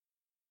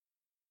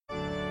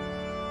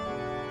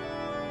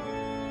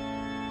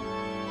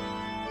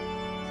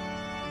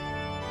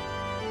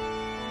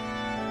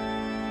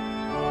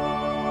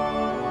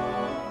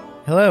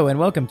Hello and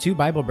welcome to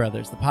Bible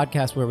Brothers, the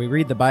podcast where we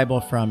read the Bible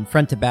from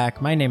front to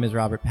back. My name is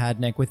Robert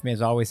Padnick. With me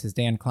as always is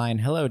Dan Klein.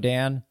 Hello,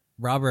 Dan.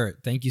 Robert,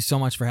 thank you so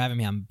much for having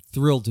me. I'm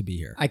thrilled to be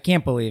here. I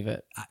can't believe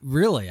it.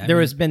 Really?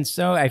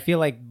 I feel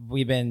like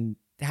we've been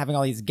having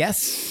all these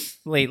guests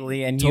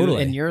lately and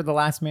you're the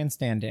last man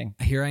standing.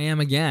 Here I am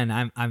again.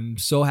 I'm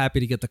so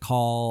happy to get the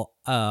call.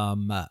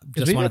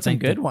 Just want to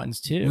thank good ones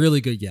too. Really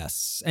good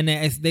guests. And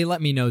they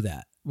let me know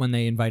that when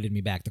they invited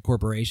me back, the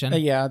corporation.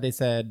 Yeah, they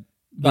said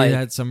they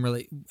had some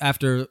really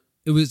after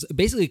it was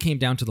basically it came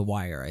down to the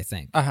wire, I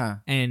think.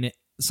 And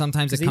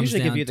sometimes it they comes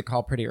usually down give you the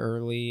call pretty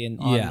early and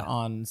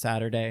on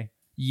Saturday.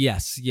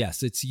 Yes.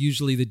 It's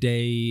usually the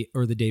day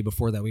or the day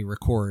before that we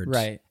record.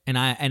 Right. And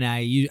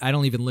I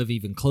don't even live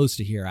even close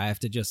to here. I have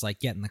to just like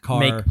get in the car,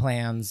 make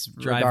plans,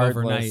 drive regardless.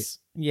 overnight.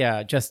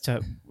 Yeah, just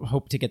to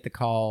hope to get the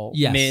call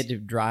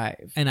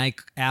mid-drive. And I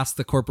asked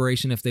the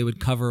corporation if they would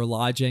cover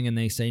lodging, and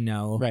they say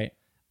no. Right.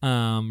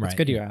 It's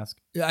good you ask.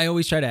 I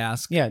always try to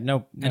ask. Yeah,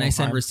 no and I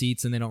send harm.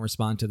 receipts, and they don't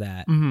respond to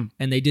that. Mm-hmm.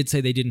 And they did say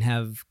they didn't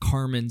have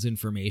Carmen's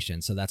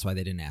information, so that's why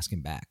they didn't ask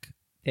him back.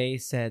 They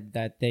said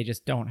that they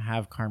just don't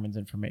have Carmen's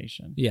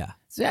information. Yeah.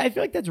 So I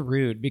feel like that's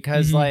rude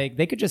because like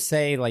they could just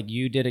say like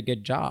you did a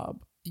good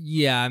job.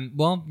 Yeah.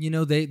 Well,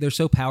 they're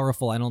so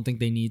powerful. I don't think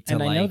they need to.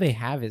 And I know they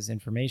have his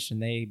information.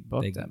 They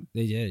booked him.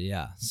 They did.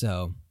 Yeah.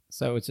 So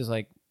it's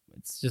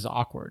just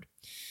awkward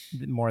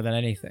more than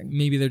anything.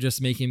 Maybe they're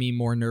just making me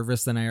more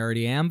nervous than I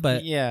already am.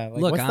 But yeah,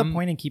 like, look, what's the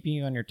point in keeping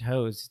you on your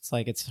toes? It's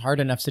like it's hard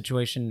enough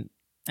situation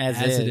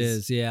as it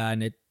is. Yeah,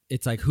 and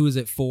it's like who is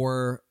it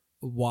for?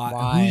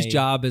 Why? Whose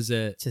job is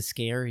it to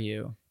scare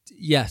you?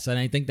 Yes, and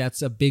I think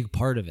that's a big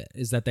part of it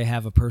is that they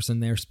have a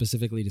person there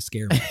specifically to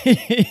scare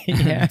me.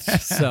 Yeah.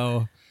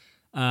 So,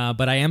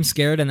 but I am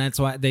scared, and that's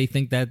why they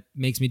think that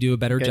makes me do a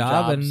better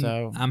job. And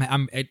so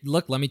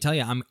look, let me tell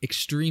you, I'm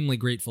extremely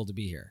grateful to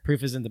be here.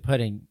 Proof is in the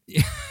pudding.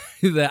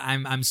 That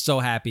I'm so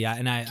happy.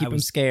 I keep them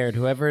scared.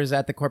 Whoever is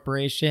at the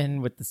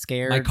corporation with the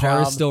scared. My car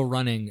job. is still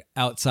running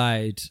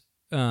outside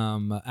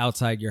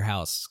your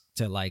house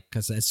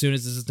because as soon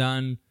as this is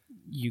done.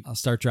 I'll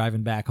start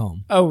driving back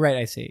home. Oh, right.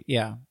 I see.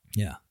 Yeah.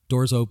 Yeah.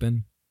 Doors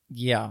open.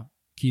 Yeah.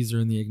 Keys are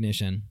in the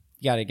ignition.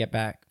 You got to get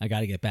back. I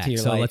got to get back.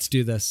 So life. Let's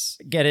do this.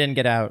 Get in,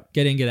 get out.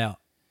 Get in, get out.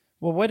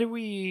 Well, what are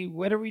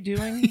we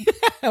doing?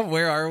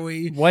 Where are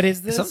we? What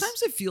is this?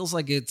 Sometimes it feels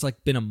like it's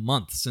like been a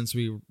month since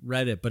we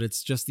read it, but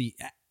it's just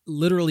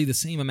literally the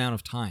same amount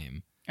of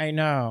time. I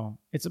know.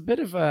 It's a bit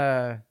of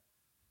a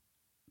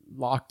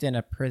locked in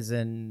a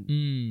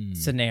prison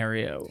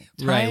scenario.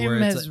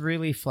 Time is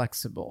really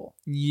flexible.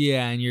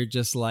 Yeah, and you're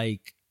just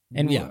like...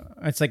 And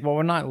it's like, well,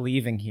 we're not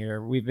leaving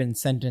here. We've been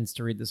sentenced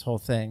to read this whole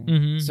thing.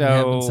 Mm-hmm.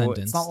 So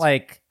it's not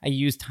like I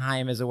use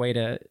time as a way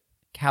to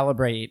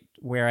calibrate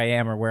where I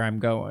am or where I'm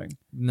going.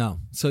 No.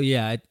 So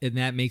yeah, and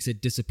that makes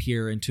it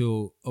disappear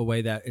into a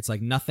way that it's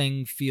like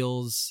nothing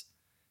feels...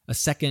 A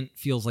second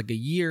feels like a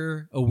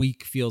year. A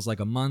week feels like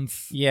a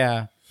month.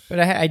 Yeah. But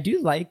I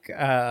do like,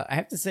 I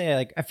have to say,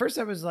 like, at first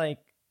I was like,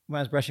 when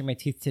I was brushing my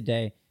teeth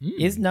today,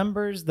 is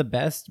Numbers the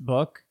best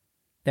book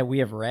that we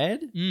have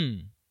read?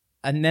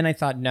 And then I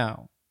thought,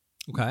 no.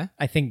 Okay.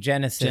 I think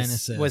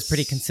Genesis was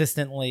pretty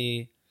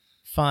consistently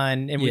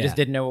fun, and we just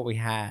didn't know what we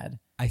had.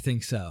 I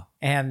think so.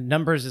 And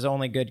Numbers is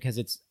only good because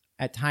it's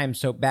at times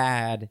so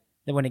bad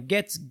that when it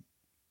gets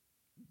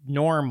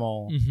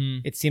normal,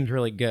 it seems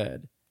really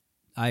good.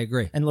 I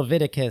agree. And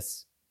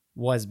Leviticus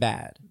was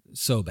bad.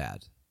 So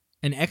bad.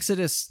 And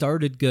Exodus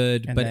started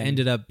good, but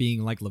ended up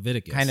being like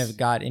Leviticus. Kind of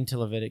got into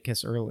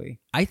Leviticus early.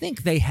 I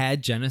think they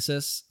had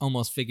Genesis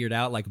almost figured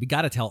out. Like, we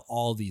got to tell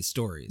all these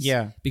stories.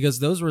 Yeah. Because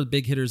those were the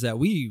big hitters that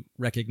we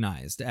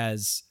recognized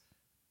as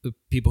the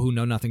people who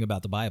know nothing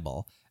about the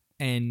Bible.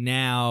 And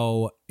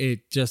now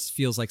it just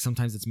feels like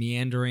sometimes it's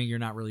meandering. You're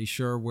not really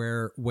sure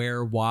where,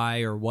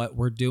 why, or what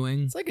we're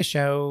doing. It's like a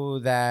show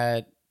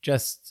that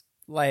just,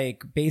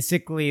 like,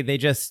 basically they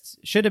just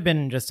should have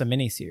been just a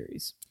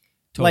miniseries.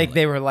 Totally. Like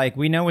they were like,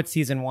 we know what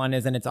season 1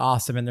 is and it's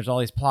awesome and there's all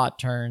these plot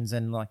turns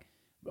and like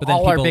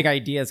all our big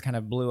ideas kind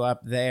of blew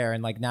up there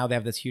and like now they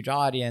have this huge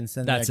audience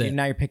and that's like,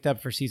 now you're picked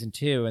up for season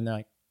 2 and they're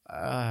like,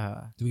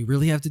 do we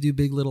really have to do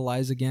Big Little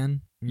Lies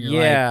again?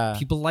 Yeah. Like,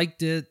 people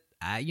liked it.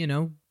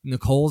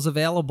 Nicole's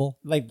available.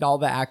 Like all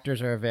the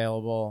actors are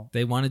available.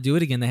 They want to do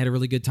it again. They had a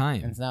really good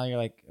time. And now you're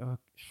like,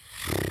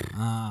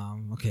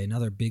 okay,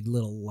 another Big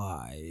Little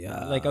Lie.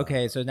 Like,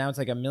 okay, so now it's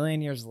like a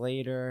million years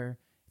later.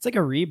 It's like a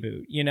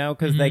reboot,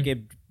 because like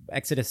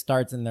Exodus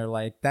starts and they're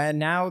like that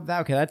now.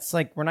 That's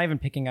like we're not even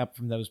picking up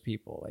from those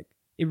people. Like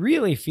it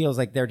really feels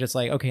like they're just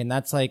like okay, and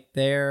that's like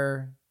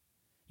they're,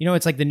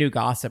 it's like the new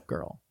Gossip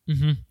Girl.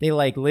 Mm-hmm. They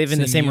like live in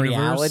the same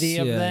reality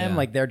of them. Yeah.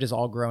 Like they're just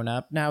all grown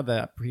up now,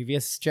 the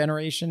previous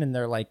generation, and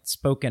they're like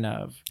spoken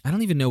of. I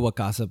don't even know what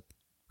Gossip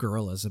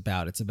Girl is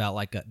about. It's about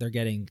like they're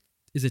getting.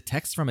 Is it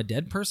text from a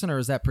dead person or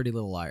is that Pretty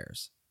Little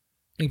Liars?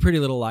 I think Pretty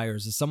Little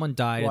Liars is someone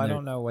died. Well, I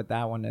don't know what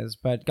that one is,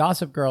 but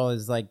Gossip Girl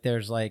is like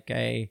there's like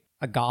a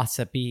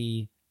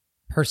gossipy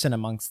person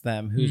amongst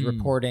them who's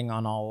reporting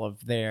on all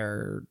of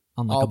their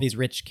all these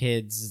rich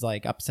kids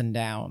like ups and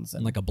downs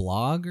and like a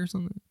blog or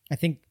something. I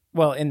think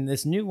well, in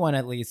this new one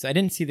at least, I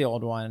didn't see the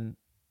old one.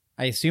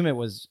 I assume it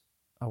was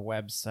a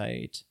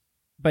website,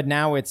 but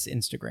now it's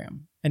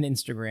Instagram, an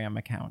Instagram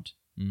account.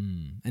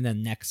 And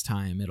then next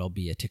time it'll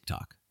be a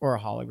TikTok. Or a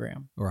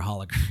hologram. Or a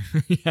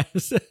hologram.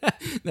 Yes.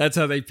 That's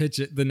how they pitch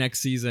it the next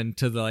season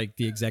to the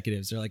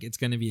executives. They're like, it's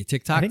going to be a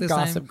TikTok I think this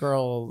Gossip time?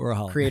 Girl Or a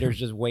hologram. creators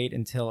just wait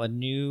until a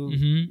new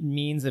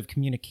means of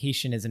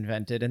communication is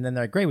invented. And then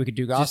they're like, great, we could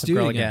do Just Gossip do it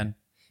Girl again. again.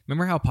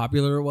 Remember how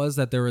popular it was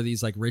that there were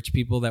these rich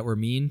people that were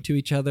mean to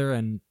each other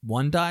and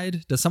one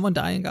died? Does someone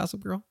die in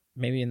Gossip Girl?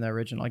 Maybe in the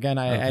original. Again,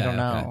 I don't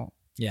know.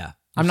 Yeah.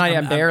 I'm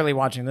barely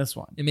watching this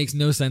one. It makes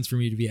no sense for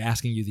me to be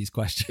asking you these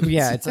questions.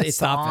 Yeah, it's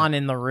Stop on it.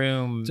 in the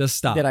room. Just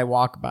stop. That I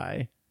walk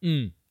by.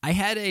 I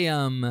had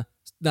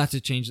to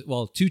change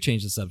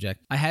the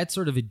subject. I had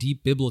sort of a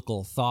deep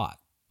biblical thought.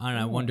 And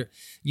I wonder,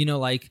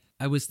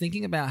 I was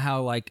thinking about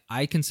how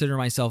I consider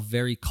myself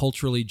very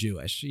culturally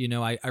Jewish.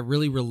 I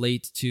really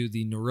relate to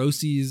the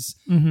neuroses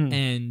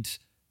and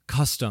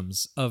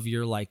customs of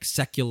your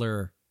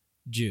secular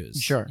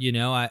Jews. Sure.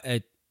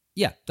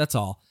 Yeah, that's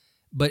all.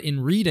 But in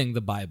reading the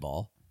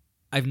Bible,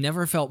 I've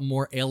never felt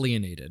more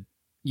alienated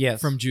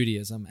from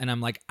Judaism. And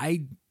I'm like,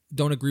 I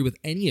don't agree with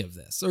any of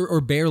this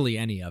or barely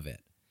any of it.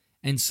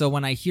 And so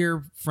when I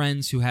hear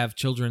friends who have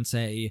children,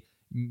 say,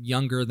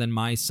 younger than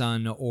my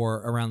son or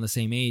around the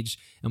same age,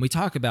 and we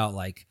talk about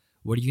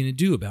what are you going to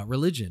do about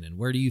religion and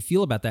where do you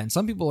feel about that? And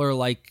some people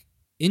are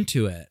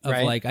into it of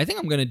right. I think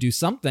I'm going to do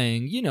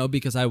something,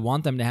 because I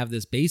want them to have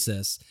this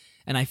basis.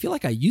 And I feel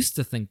like I used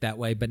to think that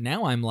way, but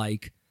now I'm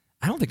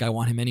I don't think I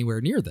want him anywhere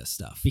near this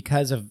stuff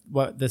because of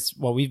what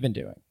we've been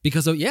doing.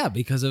 Because of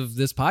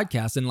this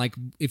podcast.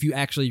 And if you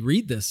actually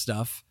read this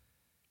stuff,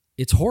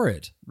 it's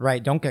horrid.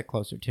 Right. Don't get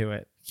closer to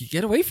it. You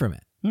get away from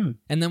it. And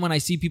then when I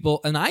see people,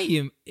 and I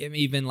am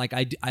even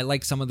I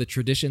like some of the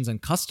traditions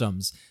and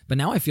customs, but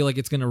now I feel like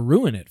it's going to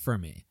ruin it for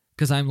me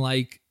because I'm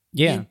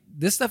yeah,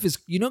 this stuff is,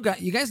 you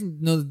guys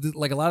know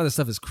a lot of this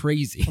stuff is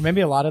crazy. Or maybe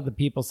a lot of the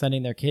people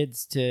sending their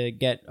kids to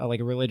get a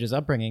religious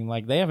upbringing,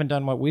 they haven't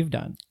done what we've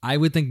done. I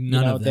would think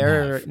none of them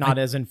they're have. not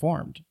as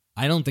informed.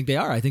 I don't think they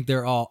are. I think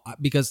they're all,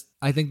 because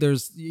I think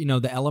there's,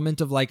 the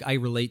element of I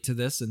relate to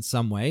this in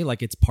some way,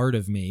 it's part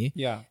of me.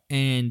 Yeah.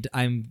 And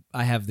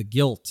I have the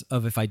guilt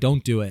of if I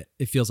don't do it,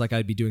 it feels like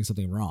I'd be doing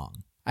something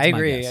wrong. I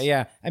agree.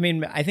 Yeah. I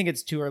mean, I think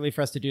it's too early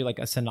for us to do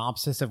a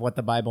synopsis of what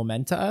the Bible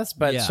meant to us.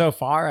 But so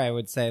far, I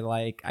would say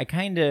I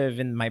kind of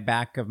in my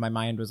back of my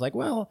mind was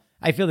well,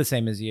 I feel the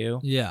same as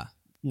you. Yeah.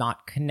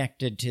 Not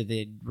connected to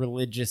the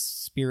religious,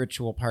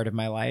 spiritual part of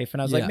my life.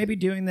 And I was maybe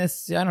doing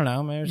this, I don't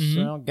know, maybe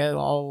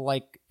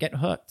get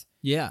hooked.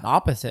 Yeah.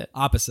 Opposite.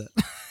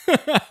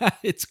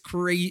 It's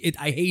crazy.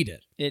 I hate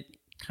it. It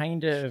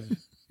kind of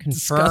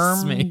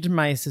Disgusts me. confirmed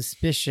my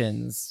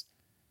suspicions.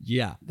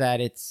 Yeah.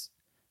 That it's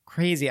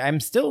crazy. I'm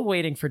still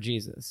waiting for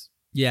Jesus.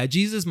 Yeah,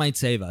 Jesus might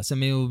save us. I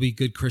mean, we'll be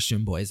good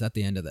Christian boys at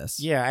the end of this.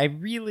 Yeah, I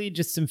really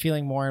just am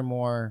feeling more and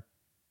more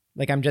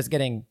I'm just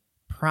getting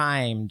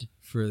primed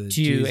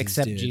to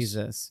accept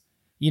Jesus.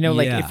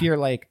 If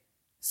you're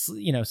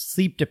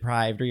sleep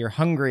deprived or you're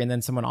hungry and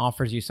then someone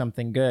offers you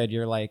something good,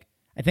 you're I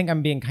think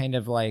I'm being kind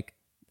of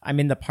I'm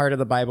in the part of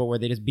the Bible where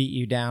they just beat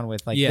you down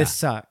with this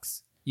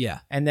sucks. Yeah.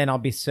 And then I'll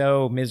be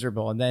so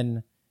miserable. And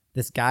then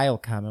this guy will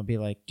come and be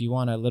like, do you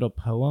want a little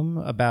poem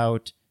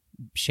about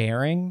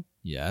sharing?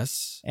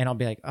 Yes. And I'll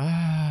be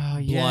oh,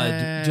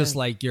 yeah. Blood,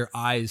 just your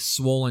eyes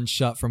swollen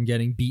shut from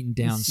getting beaten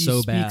down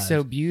you bad. speak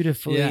so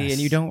beautifully, yes.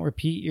 and you don't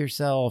repeat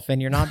yourself,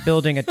 and you're not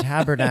building a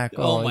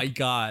tabernacle. Oh my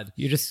God.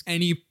 You just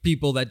any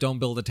people that don't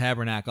build a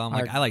tabernacle,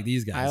 I'm I like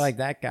these guys. I like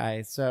that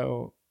guy.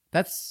 So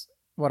that's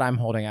what I'm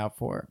holding out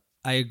for.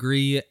 I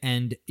agree.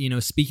 And,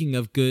 speaking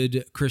of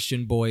good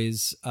Christian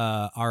boys,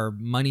 our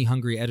money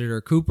hungry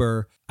editor,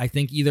 Cooper, I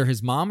think either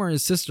his mom or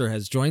his sister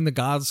has joined the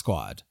God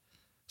Squad.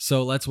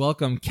 So let's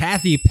welcome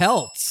Kathy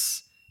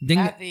Peltz.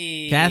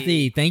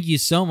 Kathy, thank you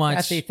so much.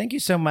 Kathy, thank you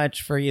so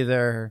much for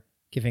either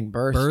giving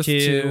birth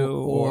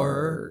to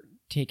or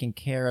taking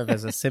care of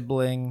as a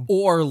sibling.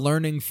 Or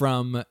learning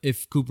from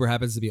if Cooper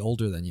happens to be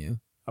older than you.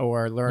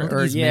 Or learn,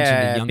 or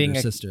yeah, being being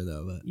a sister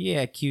though. But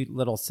yeah, cute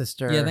little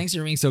sister. Yeah, thanks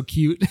for being so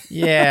cute.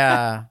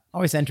 Yeah,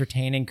 always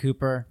entertaining,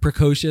 Cooper.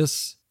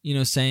 Precocious,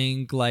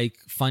 saying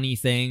funny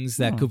things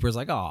that Cooper's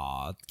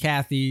aw,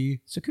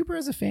 Kathy. So Cooper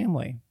has a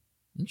family.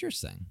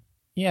 Interesting.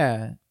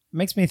 Yeah,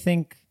 makes me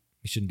think.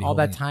 We shouldn't be all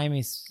that time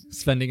he's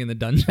spending in the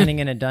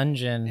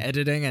dungeon,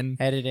 editing and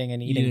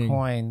eating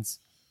coins.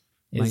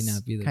 Might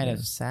not be the kind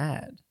best. of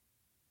sad.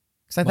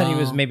 Because I thought he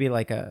was maybe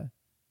a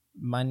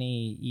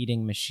money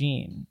eating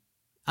machine.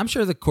 I'm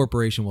sure the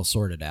corporation will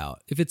sort it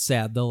out. If it's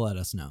sad, they'll let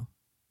us know.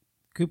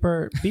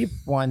 Cooper, beep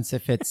once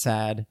if it's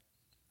sad.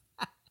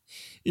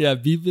 Yeah,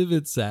 beep if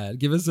it's sad.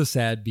 Give us a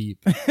sad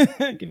beep.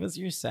 Give us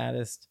your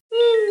saddest.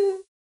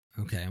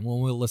 Okay, and when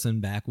we'll listen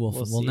back, we'll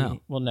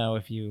know. We'll know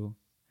if you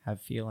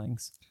have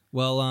feelings.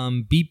 Well,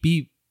 beep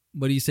beep.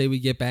 What do you say we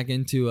get back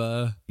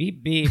into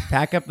beep beep?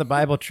 Pack up the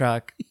Bible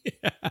truck.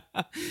 Yeah.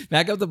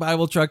 Back up the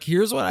Bible truck.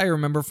 Here's what I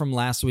remember from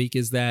last week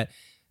is that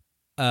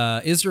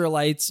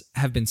Israelites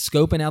have been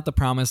scoping out the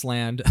promised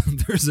land.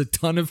 There's a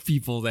ton of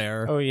people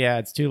there. Oh yeah,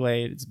 it's too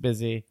late. It's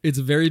busy. It's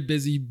a very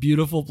busy,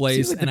 beautiful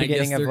place. Seems like the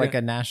beginning of like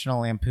a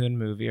National Lampoon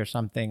movie or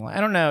something. I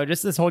don't know.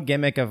 Just this whole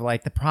gimmick of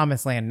like the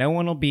promised land. No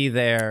one will be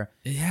there.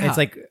 Yeah. It's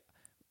like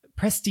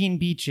pristine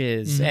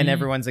beaches and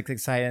everyone's like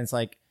excited. And it's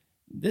like,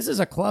 this is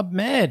a Club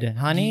Med,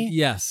 honey.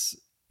 Yes.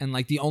 And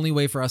like the only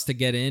way for us to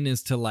get in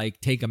is to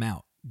like take them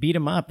out. Beat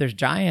them up. There's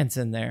giants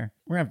in there.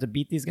 We're going to have to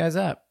beat these guys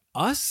up.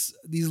 Us?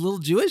 These little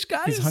Jewish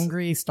guys? These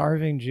hungry,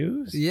 starving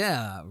Jews?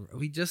 Yeah.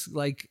 We just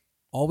like,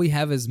 all we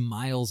have is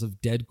miles of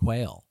dead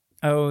quail.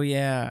 Oh,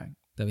 yeah.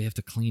 That we have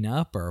to clean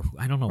up, or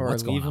I don't know or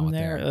what's going on with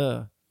there.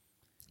 Ugh.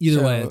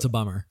 Either way, it's a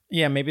bummer.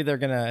 Yeah, maybe they're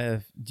going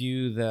to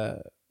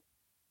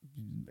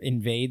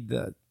invade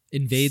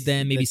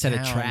them, maybe set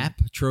town. A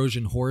trap,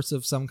 Trojan horse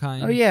of some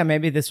kind. Oh, yeah,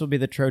 maybe this will be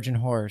the Trojan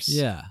horse.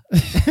 Yeah.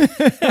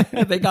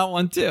 They got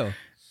one too.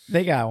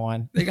 They got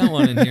one. They got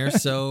one in here.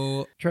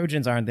 So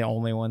Trojans aren't the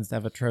only ones to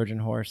have a Trojan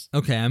horse.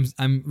 Okay,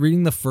 I'm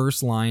reading the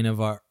first line of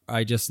our.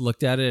 I just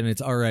looked at it and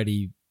it's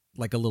already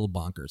like a little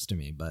bonkers to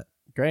me. But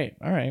great.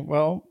 All right.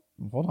 Well,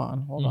 hold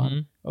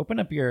on. Open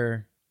up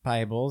your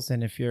Bibles,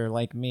 and if you're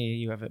like me,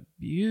 you have a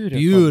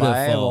beautiful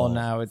Bible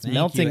now. It's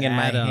melting in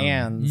my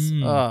hands.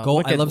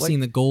 Gold. I love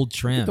seeing the gold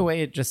trim. Look at the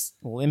way it just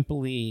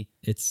limply.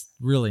 It's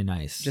really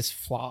nice. Just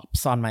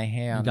flops on my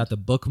hand. You got the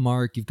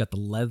bookmark. You've got the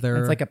leather.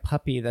 It's like a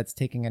puppy that's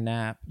taking a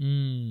nap.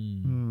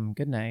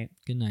 Good night.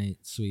 Good night,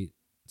 sweet.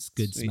 It's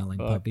good Sweet smelling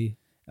book. puppy.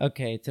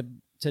 Okay,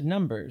 to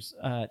Numbers,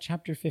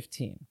 chapter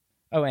 15.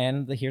 Oh,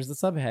 and here's the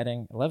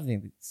subheading. I love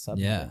the subheadings.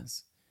 Yeah.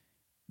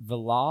 The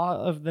law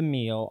of the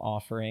meal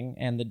offering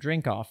and the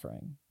drink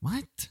offering.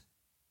 What?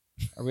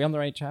 Are we on the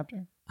right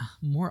chapter?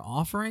 More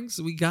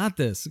offerings? We got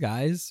this,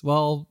 guys.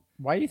 Well,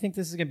 why do you think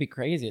this is going to be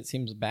crazy? It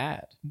seems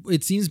bad.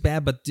 It seems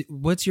bad, but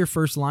what's your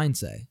first line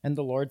say? And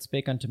the Lord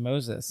spake unto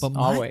Moses. But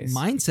always.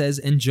 Mine says,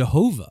 and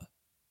Jehovah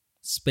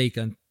spake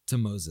unto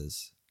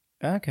Moses.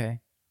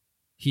 Okay.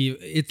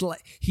 He's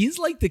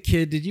like the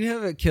kid. Did you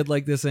have a kid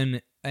like this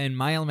in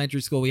my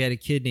elementary school? We had a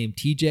kid named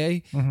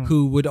TJ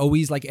who would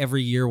always like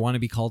every year want to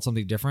be called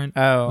something different.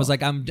 Oh, it was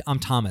like I'm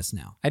Thomas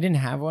now. I didn't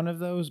have one of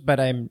those, but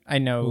I'm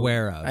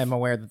aware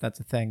that that's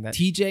a thing. That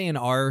TJ in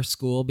our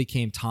school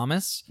became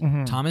Thomas,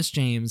 Thomas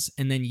James,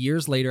 and then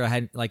years later I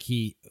had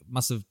he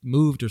must have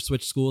moved or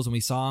switched schools, and we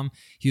saw him.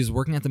 He was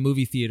working at the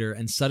movie theater,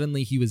 and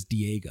suddenly he was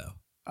Diego.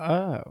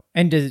 Oh,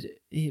 and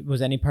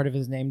was any part of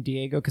his name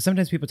Diego? Because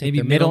sometimes people take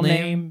their middle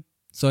name.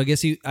 So I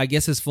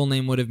guess his full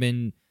name would have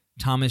been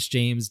Thomas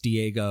James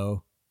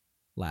Diego,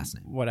 last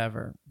name.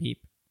 Whatever.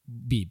 Beep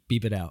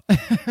it out.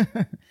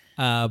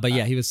 But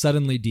yeah, he was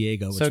suddenly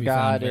Diego, which so we God,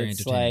 found very it's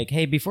entertaining. like,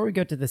 hey, before we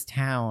go to this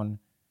town,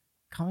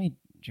 call me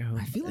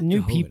Jehovah. I feel like new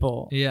Jehovah.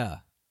 people. Yeah.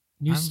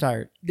 New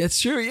start. That's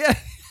true. Yeah.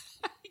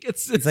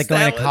 It's like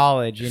going to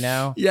college, you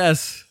know?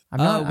 Yes.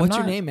 What's your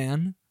not name,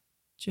 man?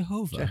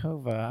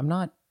 Jehovah. I'm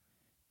not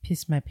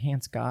piss my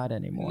pants God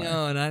anymore.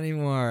 No, not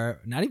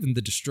anymore. Not even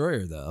the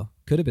Destroyer, though.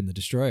 Could have been the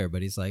Destroyer,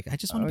 but he's like, I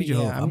just want to be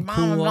Jehovah. Yeah. I'm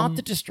cool. I'm not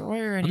the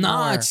Destroyer anymore.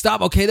 I'm not.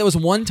 Stop. Okay, that was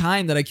one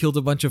time that I killed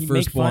a bunch of firstborns.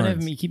 Make fun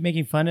of me. Keep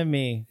making fun of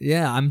me.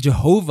 Yeah, I'm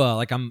Jehovah.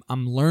 Like I'm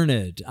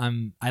learned.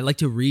 I like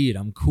to read.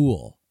 I'm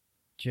cool.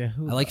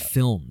 Jehovah. I like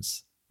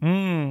films.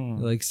 I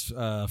like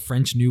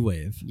French New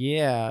Wave.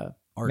 Yeah.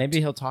 Art.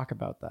 Maybe he'll talk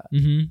about that.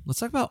 Let's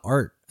talk about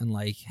art and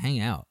like hang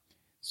out.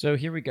 So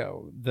here we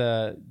go.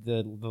 The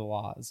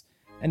laws.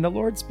 And the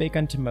Lord spake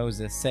unto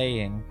Moses,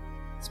 saying,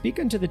 Speak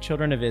unto the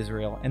children of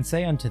Israel, and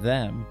say unto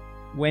them,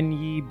 When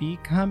ye be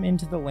come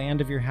into the land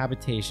of your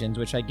habitations,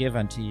 which I give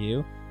unto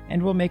you, and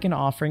will make an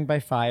offering by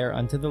fire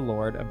unto the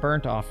Lord, a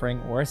burnt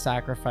offering, or a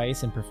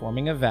sacrifice in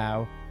performing a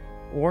vow,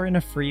 or in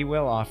a free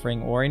will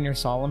offering, or in your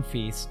solemn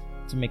feast,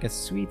 to make a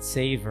sweet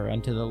savor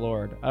unto the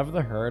Lord, of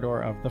the herd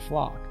or of the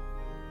flock.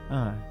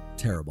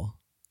 Terrible.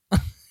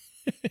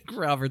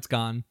 Robert's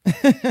gone.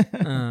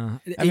 I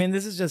mean,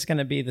 this is just going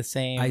to be the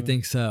same. I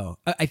think so.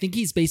 I think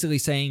he's basically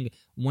saying,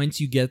 once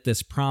you get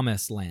this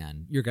promised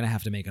land, you're going to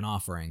have to make an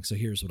offering. So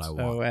here's what I want.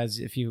 So as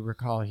if you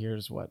recall,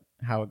 here's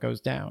how it goes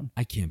down.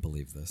 I can't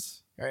believe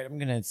this. All right, I'm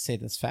going to say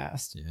this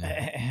fast.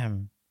 Yeah.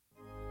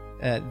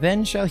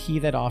 Then shall he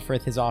that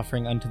offereth his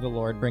offering unto the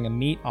Lord bring a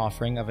meat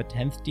offering of a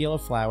 10th deal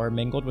of flour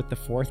mingled with the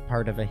 4th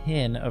part of a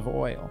hin of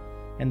oil.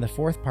 And the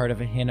 4th part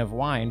of a hin of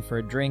wine for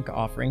a drink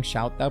offering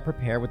shalt thou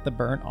prepare with the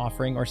burnt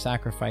offering or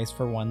sacrifice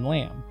for 1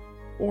 lamb,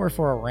 or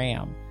for a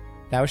ram.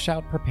 Thou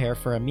shalt prepare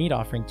for a meat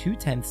offering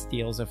 2/10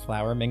 deals of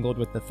flour mingled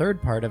with the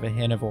 3rd part of a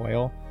hin of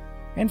oil,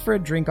 and for a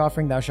drink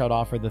offering thou shalt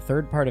offer the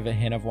 3rd part of a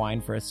hin of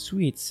wine for a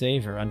sweet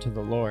savor unto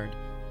the Lord.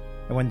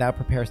 And when thou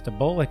preparest a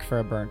bullock for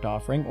a burnt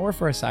offering, or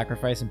for a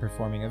sacrifice in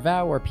performing a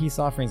vow, or peace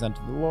offerings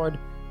unto the Lord,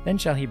 then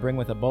shall he bring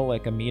with a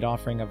bullock a meat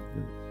offering of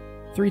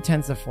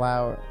 3/10 of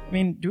flour. I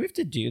mean, do we have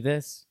to do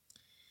this?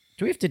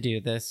 Do we have to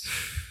do this?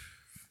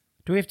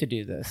 Do we have to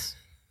do this?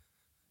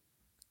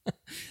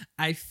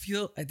 I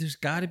feel there's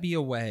got to be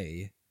a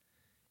way.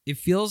 It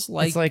feels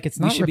like it's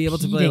we not should be able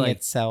to play like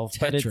itself,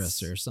 but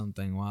Tetris or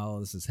something while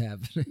this is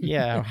happening.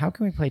 Yeah, how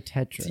can we play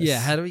Tetris? Yeah,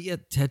 how do we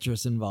get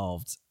Tetris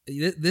involved?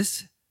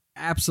 This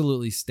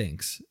absolutely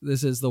stinks.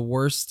 This is the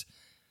worst.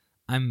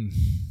 I'm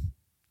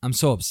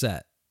so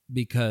upset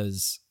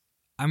because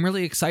I'm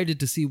really excited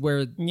to see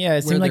where. Yeah,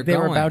 it seemed like they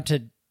were going. about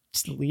to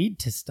lead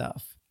to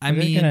stuff. I Are they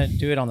mean, gonna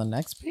do it on the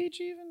next page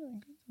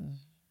even?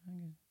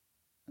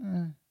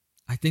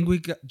 I think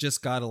we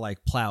just got to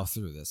like plow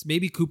through this.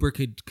 Maybe Cooper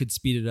could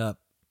speed it up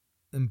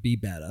and be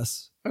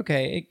badass.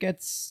 Okay, it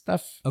gets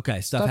stuff. Okay,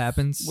 stuff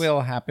happens.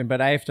 Will happen, but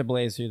I have to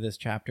blaze through this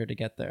chapter to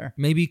get there.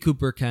 Maybe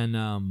Cooper can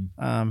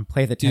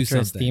play the do Tetris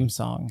something. theme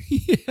song.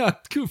 Yeah,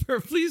 Cooper,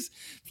 please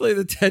play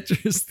the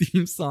Tetris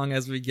theme song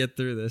as we get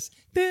through this.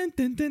 Dun,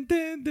 dun, dun,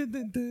 dun, dun,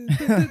 dun, dun,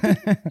 dun,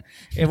 dun.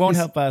 It won't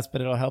help us, but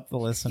it'll help the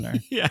listener.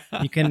 Yeah,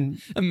 You can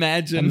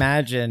imagine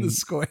imagine the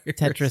square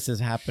Tetris is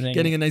happening.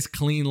 getting a nice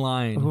clean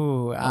line.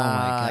 Ooh, my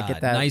God.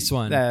 get that Nice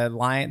one. The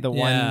line, the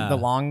Yeah.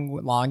 one,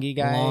 the longy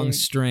guy, Long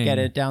string. Get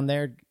it down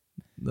there.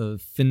 The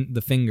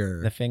finger,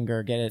 The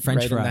finger, get it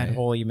French right fry. in that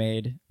hole you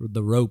made.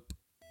 the rope.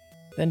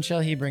 Then shall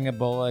he bring a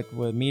bullock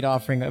with meat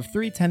offering of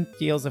 3/10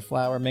 deals of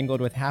flour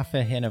mingled with half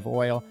a hin of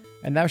oil,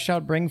 and thou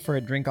shalt bring for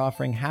a drink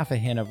offering half a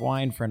hin of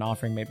wine for an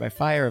offering made by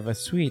fire of a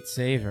sweet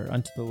savor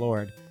unto the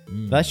Lord.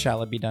 Thus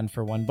shall it be done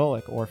for one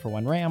bullock, or for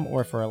one ram,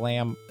 or for a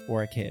lamb,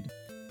 or a kid.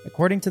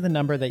 According to the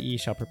number that ye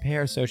shall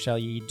prepare, so shall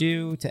ye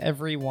do to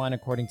every one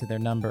according to their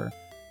number.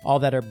 All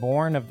that are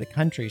born of the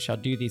country shall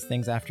do these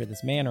things after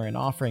this manner, an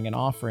offering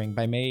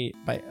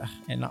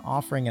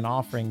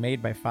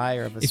made by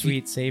fire of a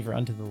sweet savor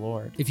unto the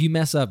Lord. If you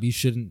mess up, you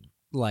shouldn't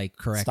like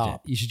correct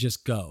Stop. it. You should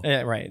just go.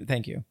 Right,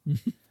 thank you.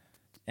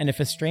 And if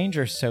a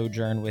stranger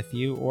sojourn with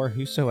you, or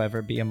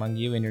whosoever be among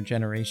you in your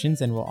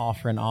generations, and will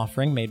offer an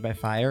offering made by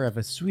fire of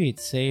a sweet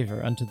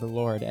savor unto the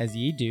Lord, as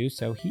ye do,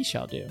 so he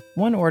shall do.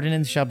 One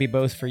ordinance shall be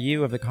both for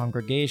you of the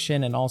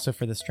congregation, and also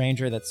for the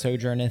stranger that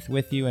sojourneth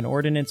with you, an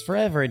ordinance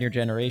forever in your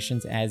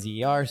generations, as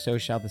ye are, so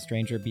shall the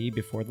stranger be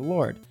before the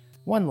Lord.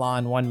 One law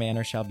and one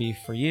manner shall be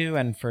for you,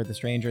 and for the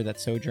stranger that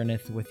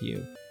sojourneth with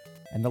you.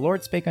 And the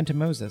Lord spake unto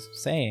Moses,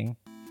 saying,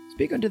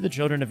 Speak unto the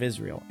children of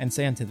Israel, and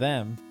say unto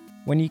them,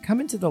 When ye come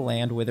into the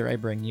land whither I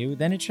bring you,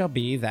 then it shall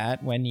be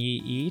that when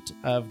ye eat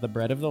of the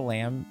bread of the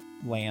land,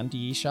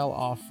 ye shall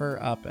offer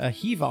up a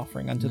heave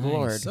offering unto the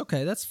Lord.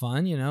 Okay, that's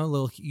fun. You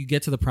know, you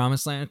get to the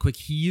promised land, a quick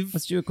heave.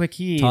 Let's do a quick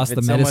heave. Toss the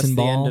It's medicine almost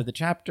ball. the end of the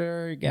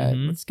chapter.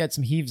 Let's get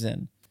some heaves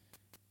in.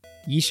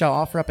 Ye shall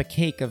offer up a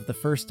cake of the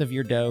first of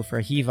your dough for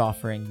a heave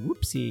offering.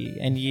 Whoopsie.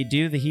 And ye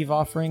do the heave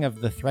offering of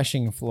the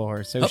threshing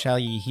floor, so shall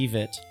ye heave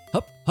it.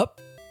 Hup, hup.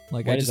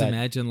 Like What I is just that?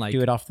 imagine like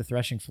Do it off the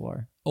threshing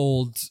floor.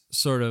 old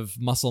sort of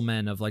muscle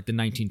men of like the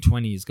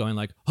 1920s going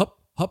like hup,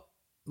 hup,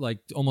 like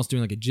almost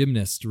doing like a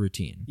gymnast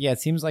routine. Yeah,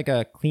 it seems like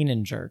a clean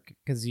and jerk,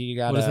 because you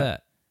gotta... What is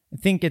that? I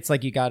think it's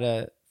like you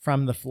gotta,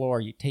 from the floor,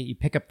 you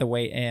pick up the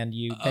weight and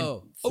you...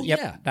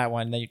 Yeah. That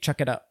one. Then you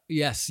chuck it up.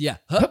 Yes, yeah.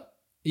 Hup.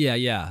 Yeah,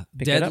 yeah.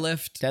 Pick it up,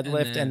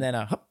 Deadlift. and then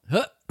a hup.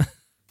 Hup.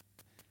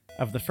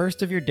 Of the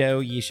first of your dough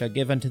ye shall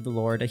give unto the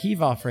Lord a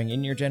heave offering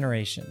in your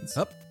generations.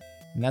 Hup.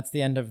 And that's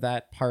the end of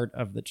that part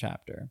of the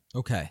chapter.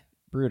 Okay.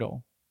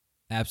 Brutal.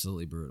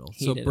 Absolutely brutal.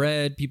 Hated So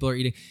bread, people are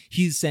eating.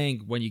 He's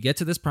saying when you get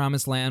to this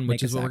promised land,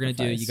 which Make a is what we're going to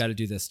do, sacrifice. you got to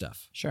do this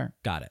stuff. Sure.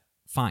 Got it.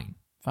 Fine.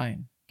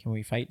 Fine. Can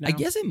we fight now? I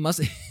guess it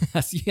must.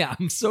 Yes, yeah,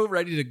 I'm so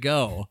ready to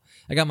go.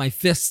 I got my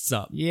fists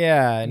up.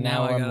 Yeah, Now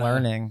now I I'm gotta-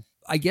 learning.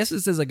 I guess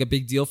this is like a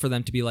big deal for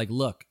them to be like,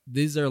 look,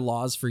 these are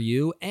laws for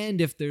you.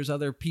 And if there's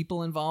other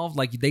people involved,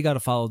 like they got to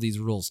follow these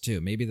rules too.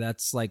 Maybe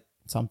that's like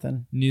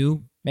Something.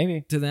 new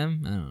Maybe. to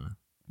them. I don't know.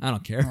 I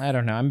don't care. I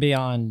don't know. I'm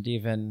beyond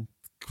even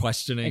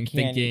Questioning,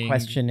 questioning,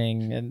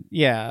 thinking, and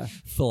yeah,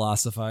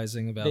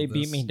 philosophizing about they this.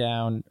 beat me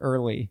down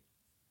early.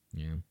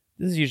 Yeah,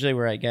 This is usually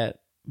where I get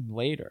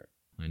later.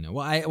 I know.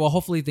 Well,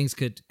 hopefully things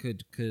could.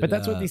 But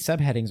that's what these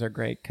subheadings are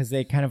great, because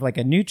they kind of like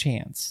a new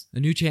chance. a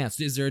new chance.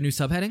 Is there a new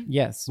subheading?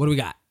 Yes. What do we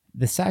got?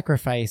 The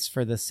sacrifice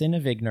for the sin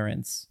of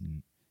ignorance.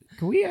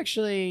 Can we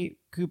actually,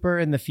 Cooper,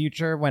 in the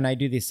future when I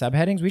do these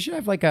subheadings, we should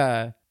have like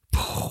a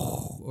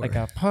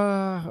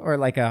pa or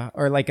like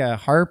a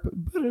harp,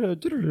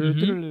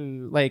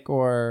 like,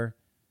 or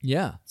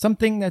Yeah,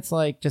 something that's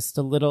like just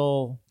a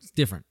little it's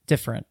different.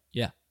 different.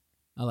 Yeah,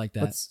 I like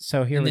that.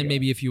 So here and we then go.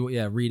 maybe if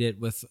you read it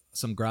with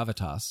some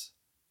gravitas.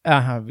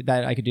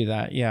 That I could do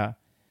that, yeah.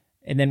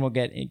 And then we'll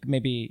get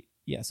maybe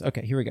yes.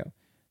 Okay, here we go.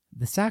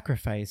 The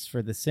sacrifice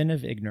for the sin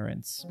of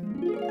ignorance.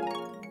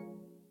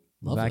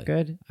 Is Lovely. that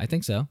good, I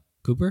think so.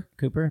 Cooper,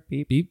 Cooper?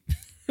 Beep. beep.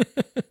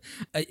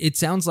 It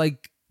sounds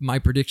like my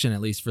prediction,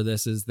 at least for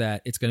this, is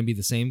that it's going to be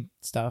the same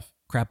Stuff.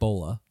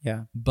 crapola.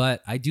 Yeah.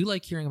 But I do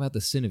like hearing about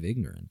the sin of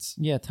ignorance.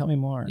 Yeah. Tell me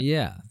more.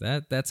 Yeah,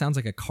 that sounds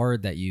like a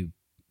card that you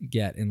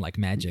get in like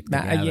Magic the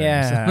Gathering or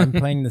Yeah, something.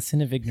 I'm playing the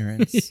sin of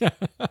ignorance. Yeah.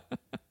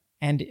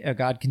 And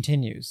God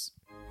continues.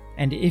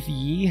 And if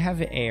ye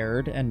have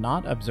erred and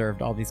not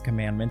observed all these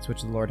commandments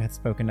which the Lord hath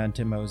spoken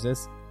unto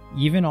Moses,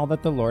 even all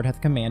that the Lord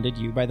hath commanded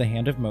you by the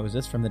hand of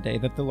Moses from the day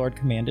that the Lord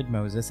commanded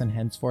Moses, and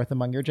henceforth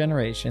among your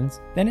generations.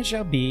 Then it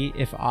shall be,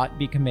 if aught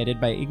be committed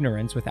by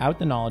ignorance without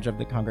the knowledge of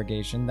the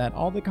congregation, that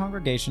all the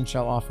congregation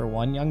shall offer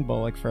one young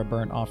bullock for a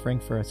burnt offering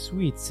for a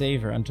sweet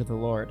savor unto the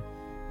Lord,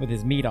 with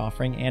his meat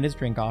offering and his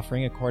drink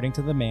offering according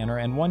to the manner,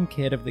 and one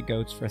kid of the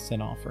goats for a sin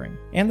offering.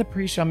 And the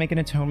priest shall make an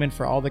atonement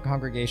for all the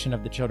congregation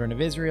of the children of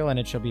Israel, and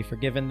it shall be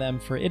forgiven them,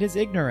 for it is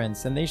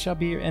ignorance, and they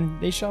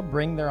shall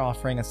bring their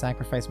offering, a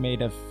sacrifice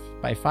made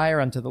by fire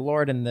unto the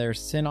Lord, and their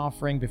sin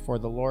offering before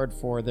the Lord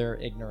for their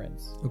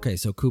ignorance. Okay,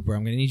 so Cooper,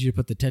 I'm going to need you to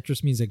put the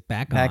Tetris music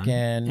back on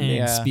in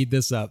and speed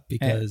this up,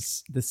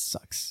 because this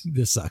sucks.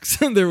 This sucks.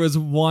 There was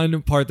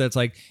one part that's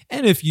like,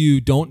 and if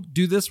you don't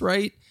do this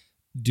right,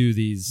 do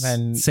these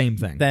same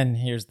thing. Then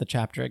here's the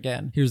chapter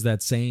again. Here's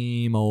that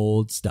same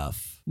old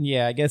stuff.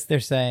 Yeah, I guess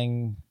they're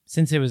saying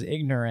since it was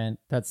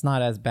ignorant, that's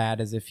not as bad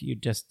as if you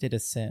just did a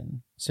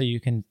sin. So you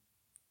can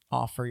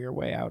offer your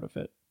way out of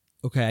it.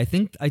 Okay, I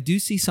think I do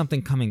see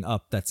something coming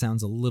up that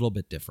sounds a little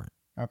bit different.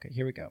 Okay,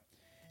 here we go.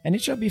 And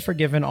it shall be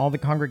forgiven all the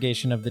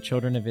congregation of the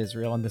children of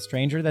Israel, and the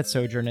stranger that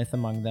sojourneth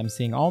among them,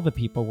 seeing all the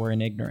people were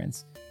in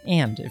ignorance.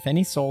 And if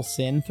any soul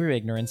sin through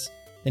ignorance,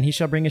 then he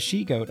shall bring a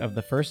she-goat of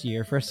the first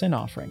year for a sin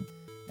offering.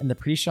 And the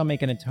priest shall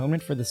make an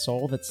atonement for the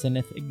soul that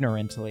sinneth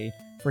ignorantly,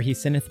 for he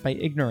sinneth by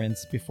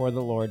ignorance before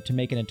the Lord, to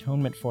make an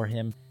atonement for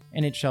him,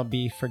 and it shall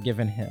be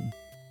forgiven him.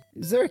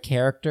 Is there a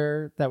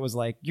character that was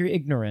like, you're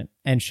ignorant?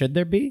 And should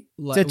there be?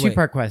 It's a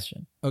two-part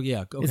question. Oh,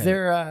 yeah. Okay. Is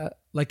there a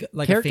like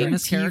character a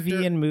famous in TV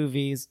character? and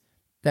movies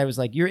that was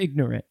like, you're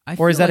ignorant?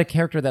 Or is that a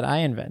character that I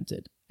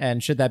invented?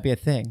 And should that be a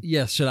thing?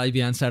 Yes. Should I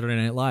be on Saturday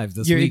Night Live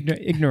this you're week?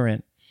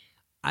 Ignorant.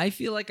 I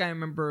feel like I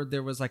remember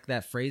there was like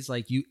that phrase,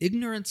 like, you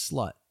ignorant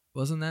slut.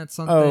 Wasn't that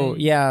something? Oh,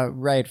 yeah,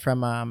 right.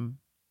 From,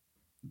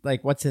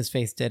 like, what's his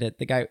face did it?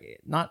 The guy,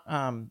 not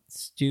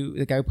Stu,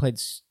 the guy who played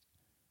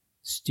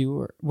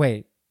Stewart.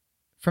 Wait,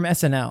 from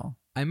SNL.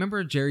 I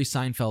remember Jerry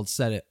Seinfeld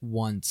said it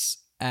once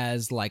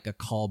as like a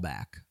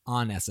callback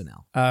on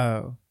SNL.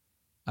 Oh.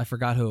 I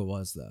forgot who it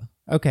was, though.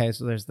 Okay,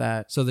 so there's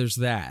that. So there's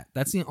that.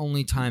 That's the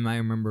only time I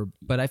remember,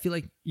 but I feel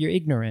like... You're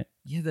ignorant.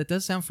 Yeah, that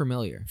does sound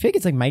familiar. I feel like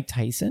it's like Mike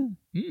Tyson.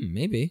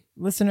 Maybe.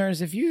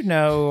 Listeners, if you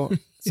know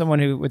someone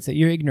who would say,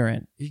 you're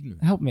ignorant,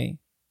 help me.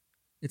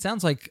 It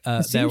sounds like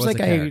it seems like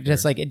I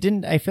just like it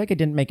didn't. I feel like I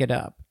didn't make it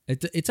up.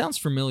 It sounds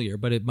familiar,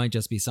 but it might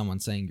just be someone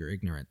saying you're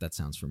ignorant. That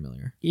sounds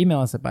familiar.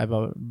 Email us at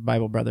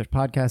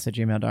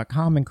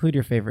BibleBrothersPodcast@gmail.com. Include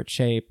your favorite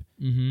shape.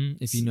 Mm-hmm.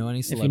 If you know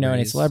any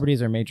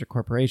celebrities or major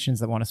corporations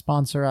that want to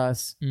sponsor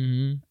us.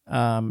 Mm-hmm.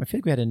 I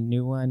think we had a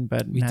new one,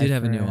 but we did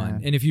have a new one.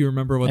 And if you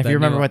remember what what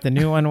the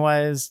new one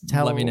was,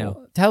 let me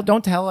know.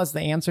 Don't tell us the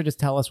answer. Just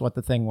tell us what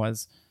the thing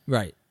was.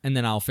 Right, and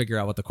then I'll figure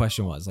out what the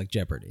question was, like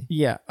Jeopardy.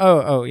 Yeah.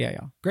 Oh yeah.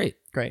 Great.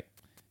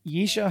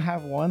 Ye shall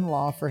have one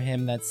law for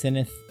him that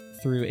sinneth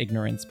through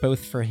ignorance,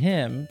 both for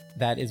him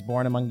that is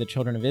born among the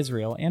children of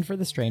Israel, and for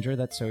the stranger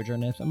that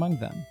sojourneth among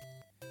them.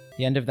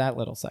 The end of that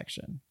little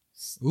section.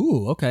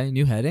 Ooh, okay.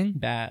 New heading?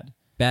 Bad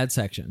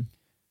section.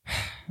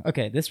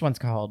 Okay, this one's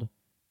called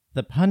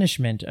The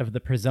Punishment of the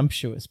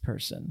Presumptuous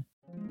Person.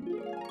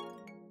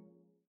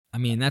 I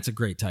mean, that's a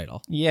great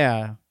title.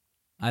 Yeah.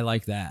 I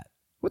like that.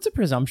 What's a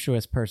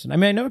presumptuous person? I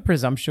mean, I know what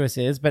presumptuous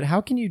is, but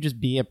how can you just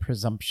be a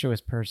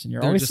presumptuous person?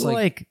 They're always just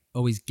like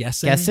always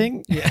guessing.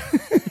 Guessing? Yeah.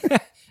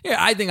 Yeah,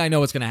 I think I know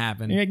what's going to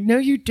happen. You're like, no,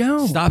 you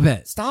don't. Stop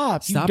it.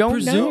 Stop. Stop you don't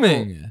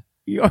presuming. Know.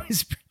 You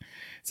always...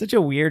 Such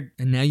a weird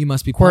and now you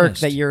must be quirk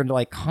punished. That you're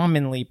like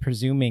commonly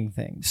presuming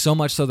things. So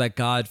much so that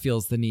God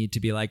feels the need to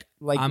be like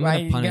I'm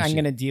going to punish you. I'm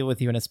going to deal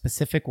with you in a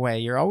specific way.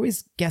 You're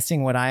always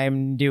guessing what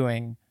I'm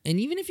doing. And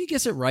even if you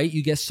guess it right,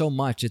 you guess so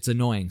much, it's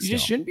annoying. You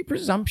just shouldn't be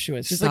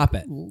presumptuous. Just Stop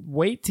it.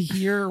 Wait to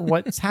hear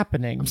what's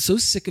happening. I'm so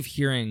sick of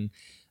hearing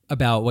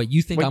about what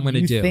you think I'm going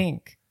to do.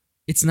 Think.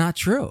 It's not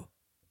true.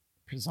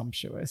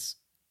 Presumptuous.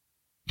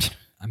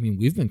 I mean,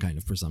 we've been kind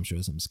of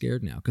presumptuous. I'm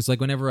scared now. Because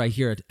like whenever I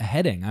hear a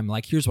heading, I'm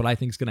like, here's what I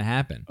think is going to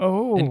happen.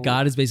 Oh. And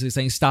God is basically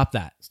saying, stop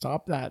that.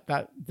 Stop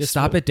that.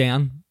 Stop it,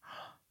 Dan.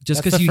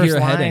 Just because you hear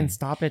a heading.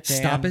 Stop it, Dan.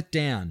 Stop it,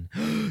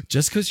 Dan.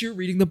 Just because you're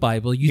reading the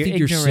Bible, you think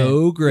you're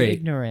so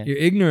great. You're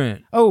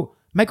ignorant. Oh,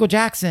 Michael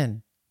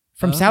Jackson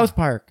from South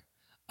Park.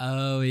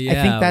 Oh, yeah. I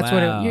think that's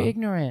what you're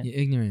ignorant. You're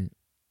ignorant.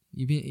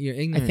 You're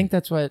ignorant. I think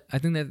that's what... I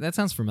think that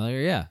sounds familiar,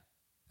 yeah.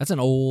 That's I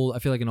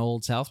feel like an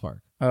old South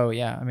Park. Oh,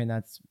 yeah. I mean,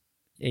 that's...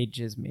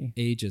 Ages me.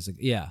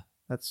 Yeah.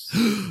 That's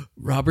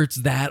Robert's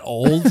that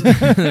old? I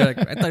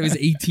thought he was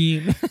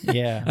 18.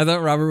 Yeah. I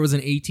thought Robert was an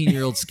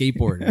 18-year-old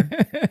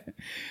skateboarder.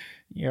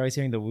 You're always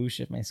hearing the whoosh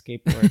of my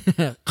skateboard.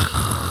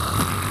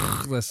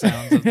 The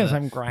sounds of as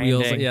I'm grinding.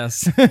 Wheels,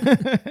 yes.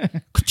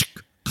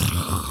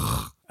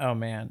 Oh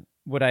man.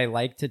 Would I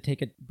like to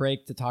take a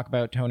break to talk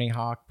about Tony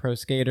Hawk Pro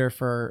Skater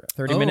for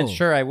 30 minutes?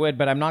 Sure, I would,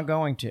 but I'm not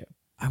going to.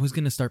 I was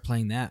going to start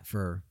playing that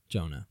for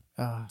Jonah.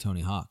 Tony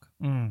Hawk.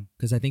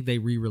 Because I think they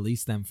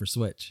re-released them for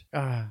Switch.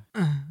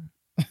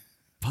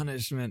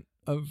 Punishment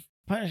of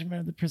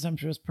the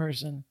presumptuous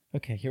person.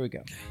 Okay, here we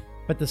go.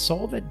 But the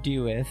soul that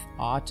doeth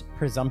ought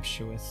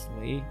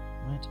presumptuously.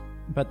 What?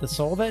 But the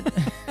soul that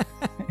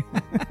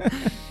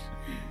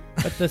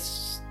But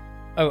this,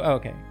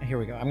 okay. Here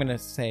we go. I'm gonna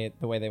say it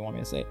the way they want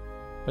me to say it.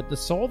 But the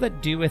soul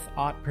that doeth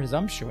aught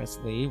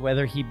presumptuously,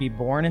 whether he be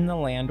born in the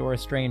land or a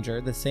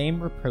stranger, the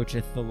same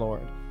reproacheth the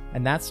Lord,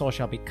 and that soul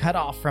shall be cut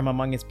off from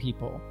among his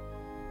people.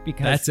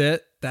 Because That's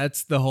it.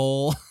 That's the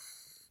whole.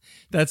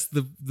 That's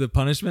the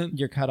punishment.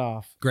 you're cut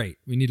off. Great.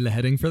 We needed a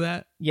heading for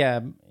that.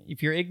 Yeah,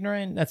 if you're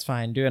ignorant, that's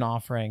fine. Do an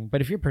offering.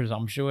 But if you're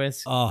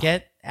presumptuous, Ugh.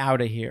 get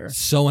out of here.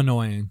 So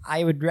annoying.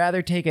 I would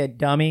rather take a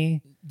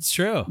dummy It's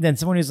true. than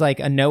someone who's like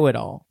a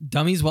know-it-all.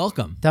 Dummies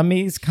welcome.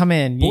 Dummies, come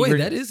in. Boy,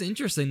 that is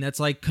interesting. That's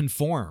like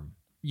conform.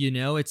 You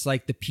know, it's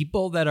like the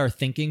people that are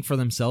thinking for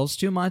themselves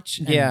too much.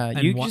 And,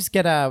 you just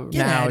get out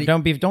Get now.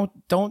 outta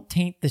Don't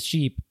taint the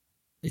sheep.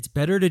 It's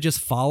better to just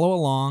follow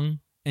along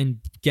and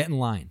get in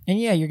line. And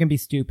yeah, you're gonna be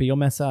stupid. You'll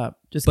mess up.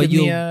 Just But give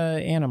me you'll- a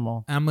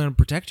animal. I'm going to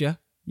protect you.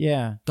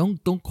 Yeah.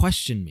 Don't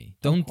question me.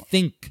 Don't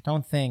think.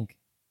 Don't think.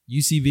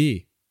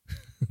 UCB.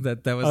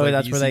 that was. Oh, like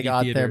that's the where they UCB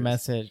got their theaters.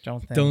 message. Don't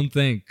think. Don't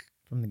think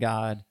From the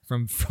God.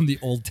 from the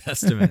Old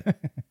Testament.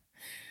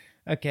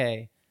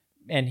 Okay.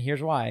 And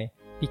here's why.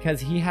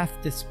 Because he hath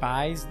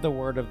despised the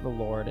word of the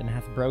Lord, and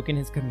hath broken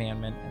his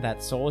commandment,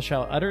 that soul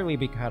shall utterly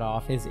be cut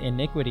off, his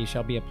iniquity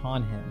shall be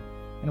upon him.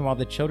 And while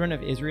the children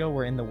of Israel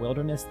were in the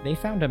wilderness, they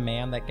found a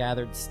man that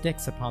gathered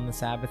sticks upon the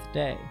Sabbath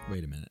day.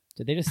 Wait a minute.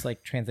 Did they just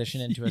like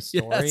transition into a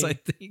story Yes, I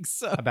think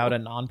so. about a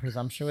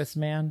non-presumptuous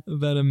man?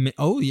 About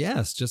oh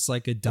yes, just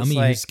like a dummy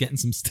like- who's getting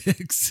some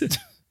sticks.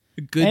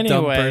 A good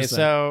dumb Anyway, person.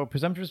 so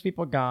presumptuous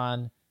people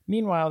gone.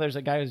 Meanwhile, there's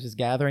a guy who's just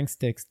gathering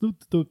sticks.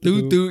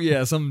 Doot,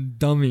 yeah, some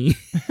dummy.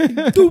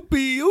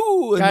 Doopy,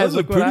 ooh, Guys, another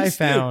look what pretty I stick.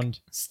 found.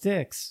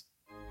 Sticks.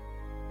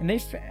 And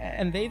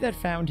they that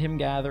found him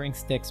gathering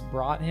sticks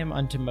brought him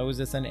unto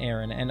Moses and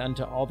Aaron and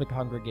unto all the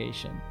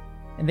congregation.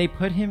 And they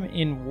put him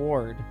in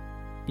ward,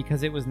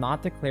 because it was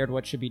not declared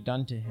what should be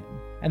done to him.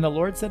 And the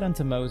Lord said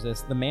unto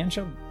Moses, the man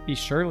shall be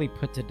surely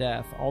put to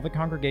death. All the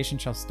congregation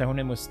shall stone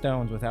him with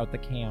stones without the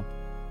camp.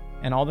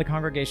 And all the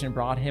congregation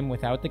brought him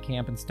without the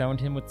camp and stoned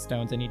him with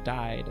stones, and he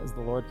died, as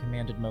the Lord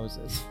commanded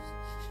Moses.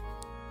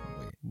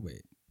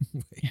 Wait.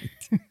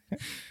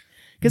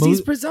 Because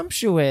he's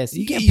presumptuous.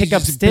 You can't pick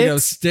up just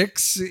sticks.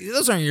 sticks.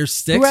 Those aren't your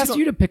sticks. Who asked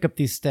you to pick up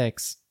these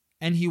sticks?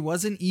 And he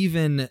wasn't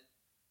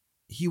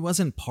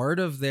part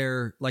of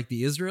their, like,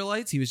 the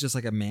Israelites. He was just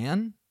like a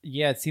man.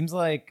 Yeah, it seems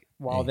like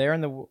while Hey.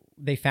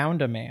 they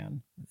found a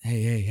man.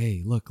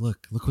 Hey, look what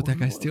that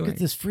guy's doing. Look at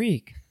this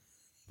freak.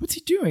 What's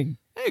he doing?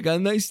 Hey, I got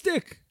a nice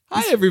stick.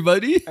 Hi,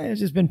 everybody. I've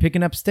just been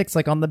picking up sticks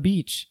like on the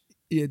beach.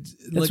 That's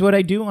That's what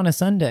I do on a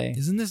Sunday.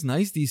 Isn't this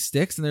nice, these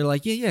sticks? And they're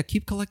like, yeah,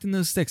 keep collecting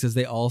those sticks as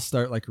they all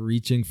start like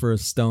reaching for a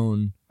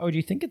stone. Oh, do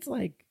you think it's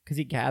like because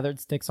he gathered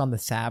sticks on the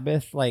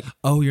Sabbath? Like,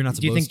 Oh, you're not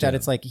supposed do you think to. that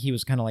it's like he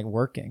was kind of like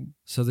working?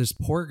 So this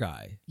poor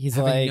guy. He's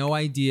having like, no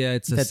idea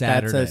it's a That's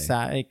Saturday.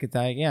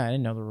 yeah, I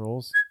didn't know the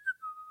rules.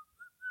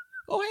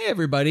 Oh, hey,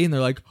 everybody. And they're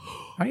like,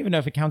 I don't even know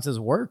if it counts as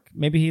work.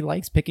 Maybe he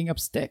likes picking up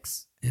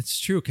sticks. it's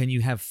true. Can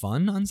you have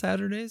fun on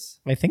Saturdays?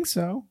 I think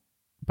so.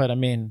 But I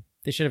mean,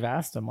 they should have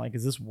asked him, like,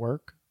 is this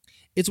work?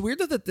 It's weird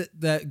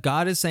that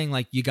God is saying,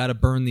 like, you got to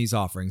burn these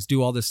offerings,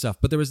 do all this stuff.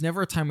 But there was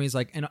never a time where he's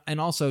like, and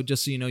also,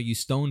 just so you know, you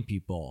stone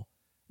people.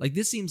 Like,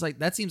 that seems like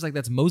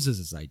that's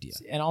Moses' idea.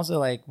 And also,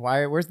 like,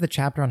 where's the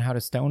chapter on how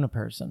to stone a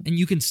person? And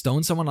you can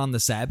stone someone on the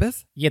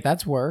Sabbath? Yeah,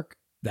 that's work.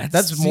 That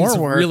That's seems more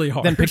work really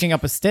hard. than picking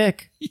up a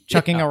stick,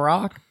 chucking a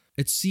rock.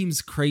 It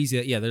seems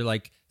crazy. Yeah, they're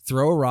like,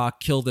 throw a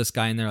rock, kill this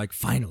guy, and they're like,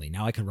 finally,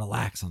 now I can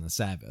relax on the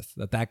Sabbath.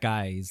 That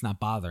guy is not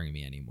bothering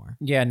me anymore.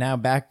 Yeah, now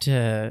back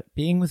to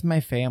being with my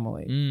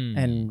family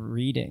and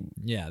reading.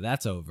 Yeah,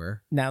 that's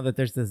over. Now that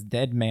there's this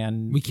dead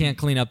man. We can't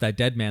clean up that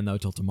dead man, though,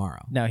 till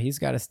tomorrow. No, he's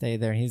got to stay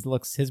there. His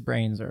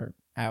brains are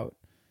out.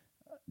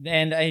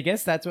 And I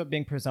guess that's what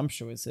being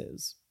presumptuous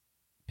is.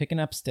 Picking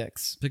up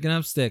sticks. Picking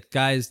up stick.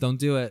 Guys, don't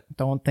do it.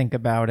 Don't think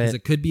about Because it.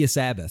 it could be a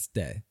Sabbath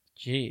day.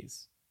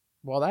 Jeez.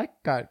 Well,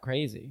 that got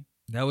crazy.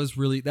 That was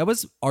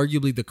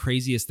arguably the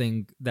craziest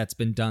thing that's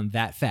been done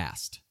that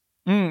fast.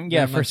 Yeah,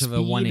 That for much of speed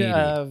a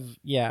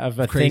 180. of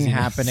a thing Craziness.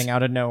 happening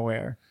out of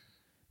nowhere.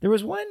 There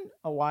was one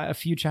a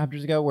few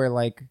chapters ago where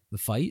like The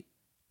fight?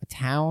 a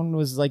town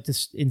was like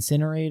just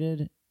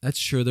incinerated. That's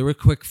true. There were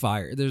quick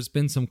fire. There's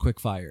been some quick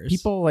fires.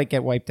 People like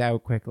get wiped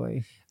out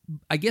quickly.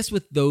 I guess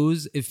with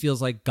those, it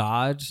feels like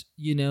God,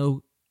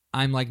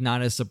 I'm like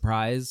not as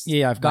surprised.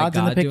 Yeah, if by God's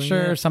in the God doing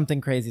picture, it. something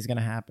crazy is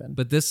gonna happen.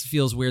 But this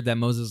feels weird that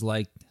Moses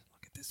like,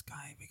 look at this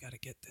guy. We got to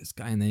get this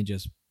guy. And they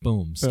just,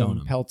 boom, stone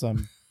him. Pelt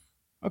him.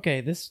 Okay,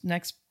 this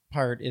next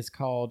part is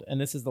called, and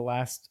this is the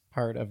last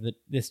part of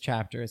this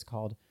chapter, is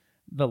called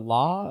The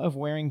Law of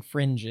Wearing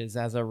Fringes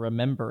as a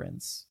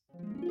Remembrance.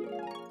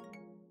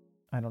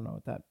 I don't know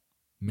what that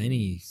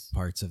Many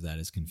parts of that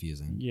is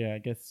confusing. Yeah, I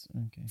guess.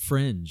 Okay.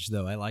 Fringe,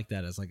 though. I like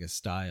that as like a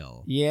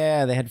style.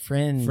 Yeah, they had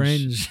fringe.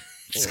 Fringe.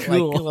 It's Like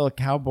cool. little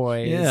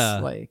cowboys. Yeah.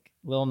 Like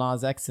Lil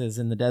Nas X's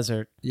in the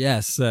desert.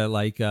 Yes,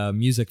 like a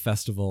music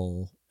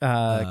festival.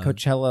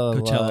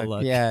 Coachella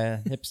look.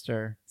 Yeah,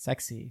 hipster,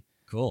 sexy.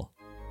 Cool.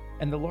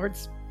 And the Lord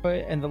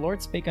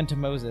spake unto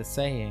Moses,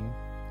 saying,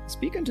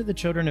 Speak unto the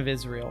children of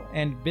Israel,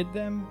 and bid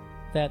them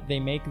that they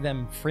make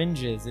them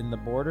fringes in the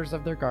borders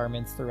of their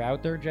garments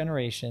throughout their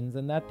generations,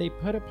 and that they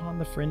put upon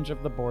the fringe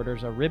of the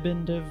borders a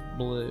riband of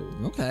blue.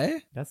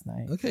 Okay. That's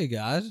nice. Okay,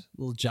 God.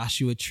 Little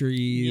Joshua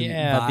Tree.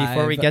 Yeah, vibe.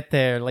 before we get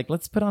there, like,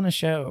 let's put on a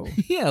show.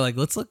 Yeah,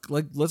 let's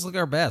look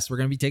our best. We're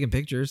gonna be taking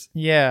pictures.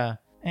 Yeah.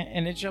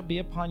 And it shall be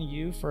upon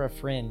you for a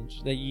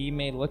fringe, that ye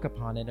may look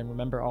upon it and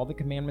remember all the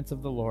commandments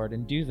of the Lord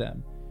and do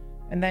them.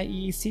 And that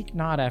ye seek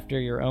not after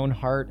your own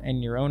heart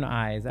and your own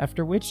eyes,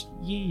 after which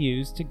ye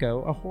used to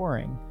go a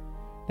whoring.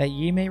 That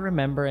ye may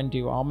remember and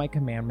do all my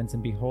commandments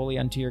and be holy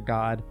unto your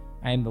God.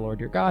 I am the Lord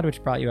your God,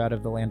 which brought you out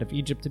of the land of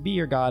Egypt to be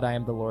your God. I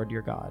am the Lord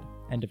your God.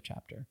 End of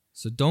chapter.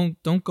 So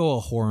don't go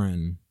a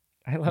whoring.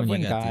 I love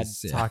when God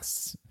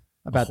talks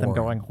about them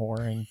going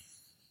whoring.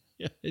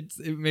 Yeah,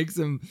 it makes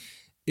him.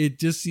 It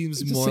just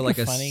seems more like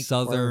a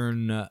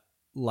southern,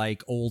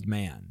 like old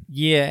man.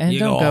 Yeah, and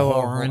don't go a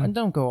whoring. And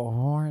don't go a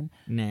whoring.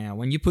 Nah,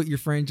 when you put your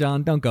fringe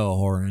on, don't go a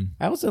whoring.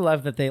 I also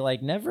love that they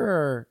like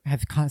never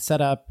have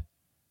set up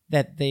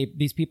that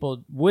these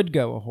people would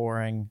go a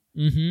whoring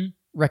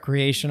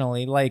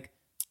recreationally. Like,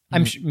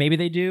 I'm sure maybe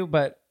they do,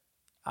 but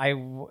I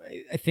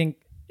think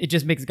it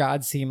just makes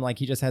God seem like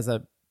he just has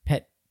a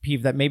pet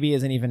peeve that maybe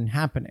isn't even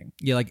happening.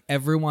 Yeah, like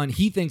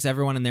he thinks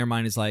everyone in their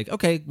mind is like,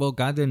 okay, well,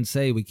 God didn't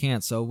say we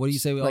can't, so what do you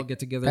say we all get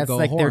together and go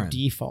that's like whoring? Their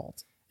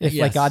default. If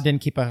like God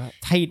didn't keep a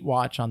tight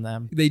watch on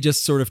them, they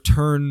just sort of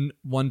turn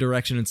one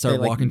direction and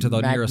start walking to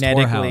the nearest whorehouse.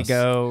 Magnetically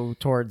go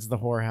towards the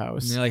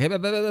whorehouse. And they're like,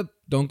 hey,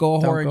 don't go a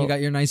whoring. You got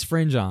your nice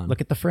fringe on.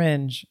 Look at the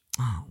fringe.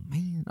 Oh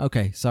man.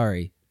 Okay,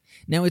 sorry.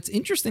 Now it's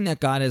interesting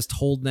that God has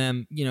told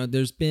them.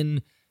 There's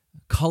been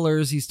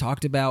colors he's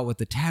talked about with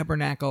the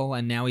tabernacle,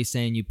 and now he's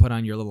saying you put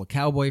on your little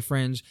cowboy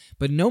fringe,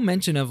 but no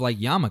mention of like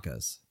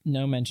yarmulkes.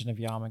 No mention of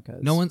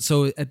yarmulkes. No one.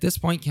 So at this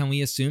point, can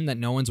we assume that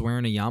no one's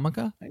wearing a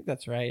yarmulke? I think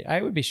that's right.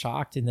 I would be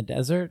shocked in the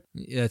desert.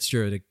 Yeah, that's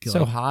true.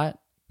 So hot.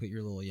 Put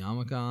your little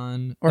yarmulke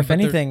on. Or if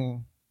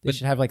anything, they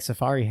should have like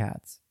safari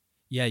hats.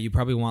 Yeah, you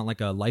probably want like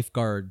a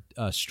lifeguard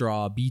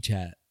straw beach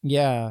hat.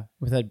 Yeah,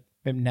 with a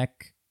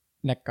neck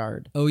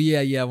guard. Oh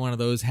yeah, one of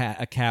those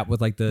a cap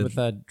with like with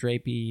a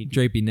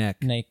drapey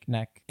neck.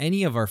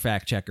 Any of our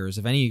fact checkers,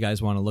 if any of you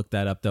guys want to look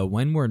that up though,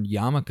 when were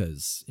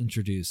yarmulkes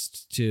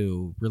introduced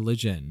to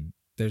religion?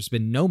 There's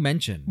been no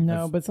mention.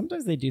 No, but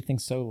sometimes they do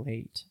things so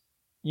late.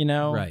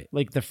 Right?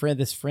 Like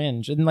this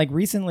fringe, and like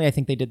recently, I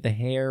think they did the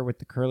hair with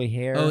the curly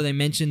hair. Oh, they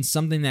mentioned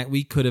something that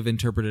we could have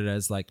interpreted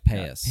as like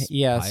payas.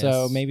 Yeah,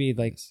 so maybe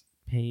like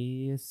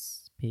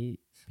payas.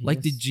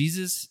 Like did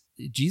Jesus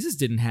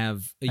didn't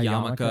have a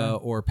yarmulke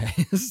or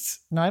payas.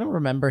 No, I don't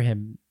remember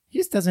him. He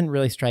just doesn't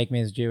really strike me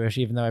as Jewish,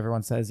 even though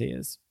everyone says he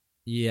is.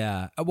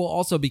 Yeah. Well,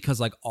 also because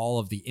like all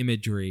of the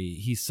imagery,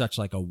 he's such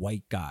like a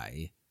white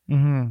guy.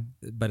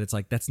 Mm-hmm. But it's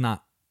like, that's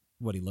not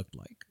what he looked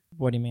like.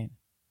 What do you mean?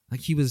 Like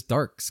he was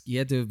dark. He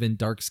had to have been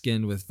dark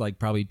skinned with like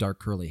probably dark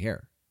curly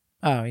hair.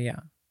 Oh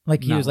yeah.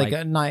 Like he Not was like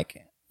a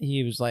Nike.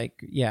 He was like,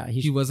 yeah,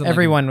 he wasn't.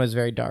 Everyone was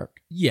very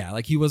dark. Yeah.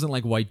 Like he wasn't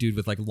like white dude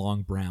with like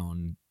long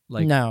brown,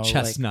 like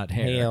chestnut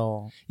hair.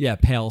 Pale. Yeah.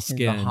 Pale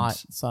skin. Hot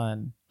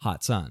sun.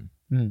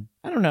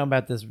 I don't know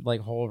about this like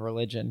whole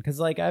religion. Cause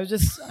like, I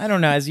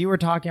don't know. As you were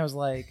talking, I was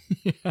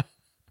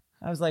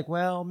like,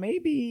 well,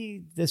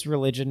 maybe this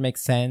religion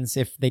makes sense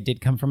if they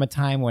did come from a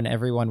time when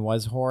everyone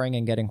was whoring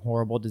and getting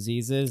horrible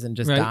diseases and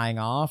just dying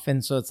off.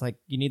 And so it's like,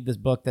 you need this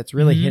book that's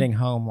really hitting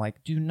home.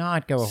 Like, do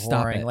not go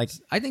whoring. Like,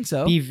 I think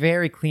so. Be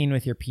very clean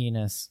with your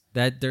penis.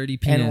 That dirty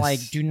penis. And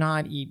like, do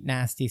not eat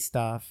nasty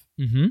stuff.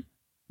 Mm-hmm.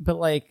 But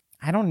like,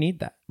 I don't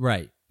need that.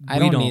 Right. I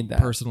don't need that.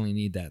 Personally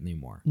need that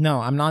anymore. No,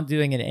 I'm not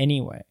doing it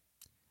anyway.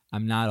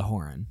 I'm not a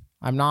whoring.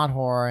 I'm not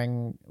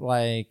whoring.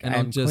 Like, and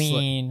I'm just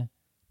clean.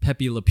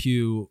 Pepe Le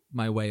Pew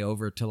my way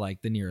over to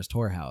like the nearest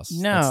whorehouse.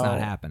 No, that's not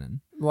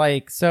happening.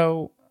 Like,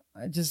 so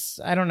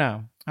I don't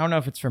know. I don't know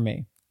if it's for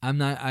me. I'm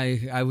not.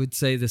 I would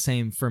say the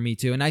same for me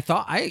too. And I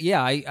thought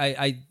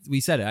we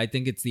said it. I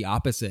think it's the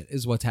opposite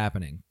is what's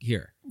happening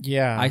here.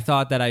 Yeah, I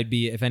thought that I'd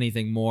be, if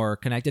anything, more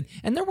connected.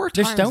 And there were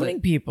times they're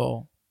stoning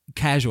people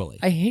casually.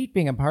 I hate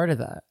being a part of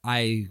that.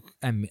 I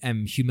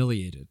am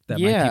humiliated that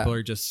my people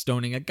are just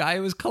stoning a guy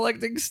who was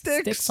collecting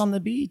sticks on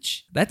the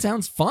beach. That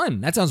sounds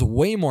fun. That sounds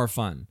way more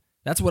fun.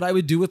 That's what I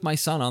would do with my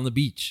son on the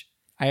beach.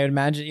 I would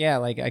imagine,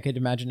 like I could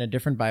imagine a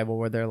different Bible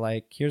where they're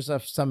like, here's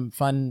some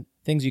fun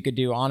things you could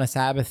do on a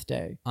Sabbath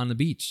day. On the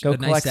beach. Go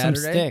collect some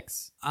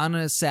sticks. On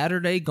a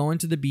Saturday, going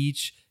to the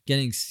beach,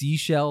 getting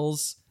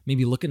seashells,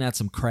 maybe looking at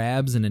some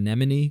crabs and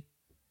anemone.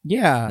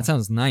 Yeah. That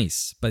sounds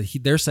nice. But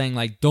they're saying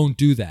like, don't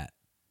do that.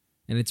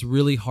 And it's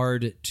really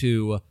hard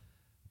to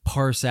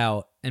parse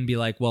out and be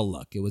like, well,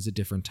 look, it was a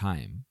different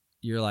time.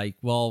 You're like,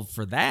 well,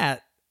 for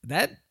that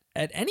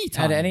at any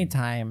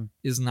time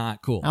is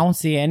not cool. I don't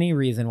see any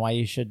reason why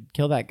you should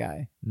kill that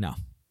guy. No,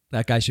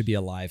 that guy should be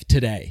alive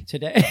today.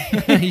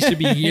 He should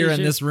be here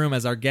in this room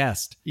as our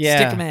guest.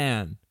 Yeah.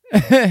 Stickman.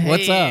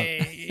 What's up?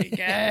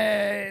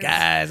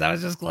 Guys, I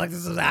was just collecting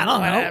some. I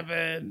don't know what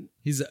happened.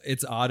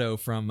 It's Otto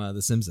from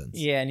The Simpsons.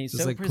 Yeah, and he's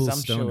just so like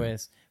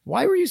presumptuous.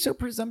 Why were you so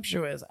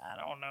presumptuous? I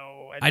don't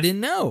know. I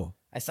didn't know.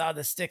 I saw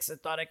the sticks. I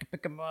thought I could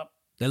pick them up.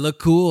 They look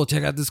cool.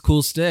 Check out this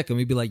cool stick. And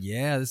we'd be like,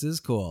 yeah, this is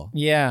cool.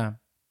 Yeah.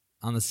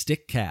 On the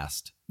stick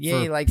cast. Yeah,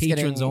 for he likes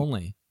patrons getting-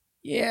 only.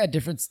 Yeah,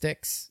 different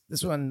sticks.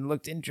 This one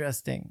looked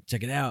interesting.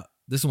 Check it out.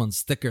 This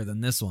one's thicker than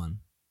this one.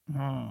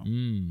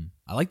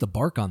 I like the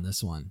bark on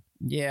this one.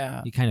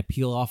 Yeah. You kind of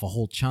peel off a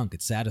whole chunk.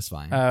 It's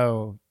satisfying.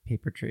 Oh,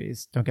 paper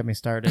trees. Don't get me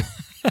started.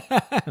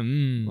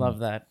 Love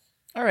that.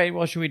 All right.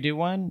 Well, should we do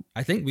one?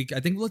 I think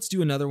let's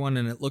do another one,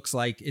 and it looks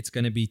like it's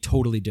going to be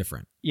totally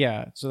different.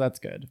 Yeah. So that's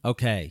good.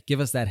 Okay, give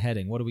us that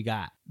heading. What do we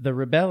got? The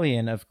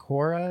rebellion of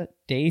Korah,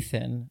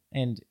 Dathan,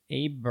 and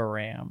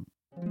Abiram.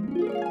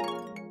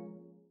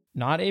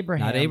 Not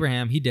Abraham. Not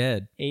Abraham. He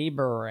dead.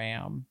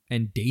 Abiram.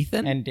 And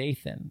Dathan? And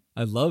Dathan.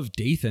 I love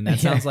Dathan. That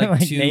sounds like,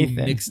 Like two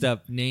Nathan. mixed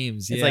up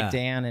names. It's yeah. like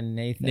Dan and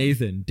Nathan.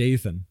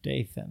 Dathan.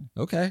 Dathan.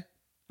 Okay.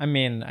 I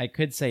mean, I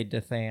could say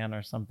Dathan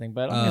or something,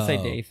 but I'm going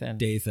to say Dathan.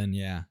 Dathan,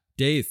 yeah.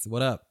 Dath,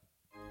 what up?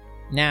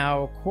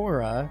 Now,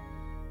 Korah,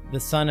 the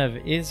son of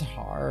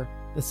Izhar,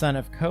 the son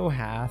of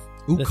Kohath,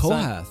 Ooh, the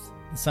Kohath.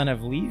 the son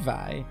of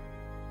Levi,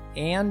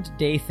 and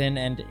Dathan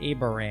and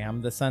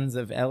Abiram, the sons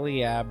of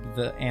Eliab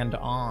and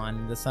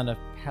On, the son of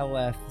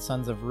Peleth, the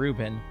sons of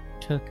Reuben,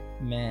 took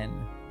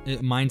men.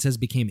 Mine says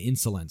became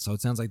insolent, so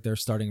it sounds like they're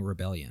starting a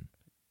rebellion.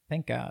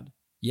 Thank God.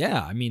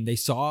 Yeah, I mean, they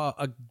saw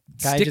a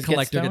Guy stick just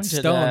collector get to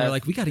stoned. death. They're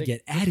like, we got to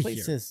get out of This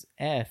place here. is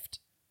effed.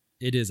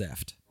 It is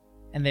effed.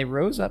 And they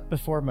rose up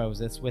before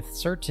Moses with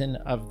certain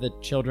of the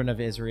children of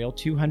Israel,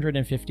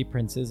 250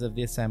 princes of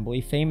the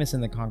assembly, famous in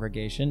the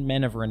congregation,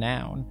 men of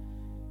renown.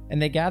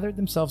 And they gathered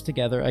themselves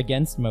together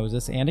against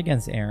Moses and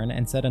against Aaron,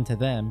 and said unto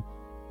them,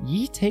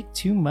 Ye take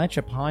too much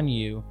upon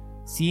you,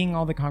 seeing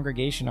all the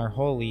congregation are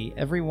holy,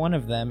 every one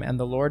of them, and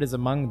the Lord is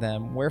among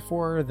them.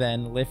 Wherefore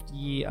then lift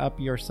ye up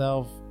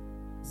yourselves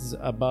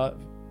above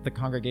the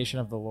congregation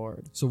of the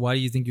Lord? So why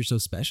do you think you're so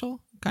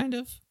special? Kind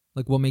of.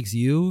 Like, what makes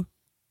you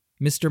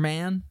Mr.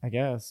 Man? I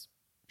guess.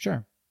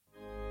 Sure.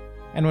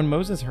 And when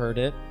Moses heard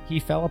it, he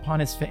fell upon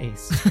his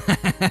face.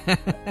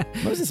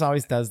 Moses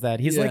always does that.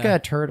 He's like Yeah. a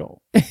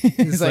turtle.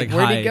 He's like,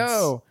 where'd he hides.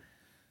 go?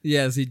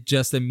 Yes, he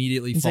just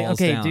immediately He's falls like,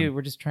 okay, down. dude,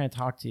 we're just trying to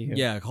talk to you.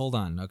 Yeah, hold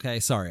on. Okay,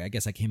 sorry. I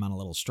guess I came on a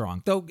little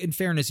strong. Though, in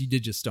fairness, you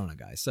did just stone a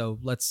guy. So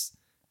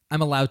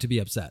I'm allowed to be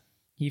upset.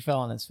 He fell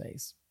on his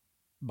face.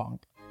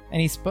 Bonk. And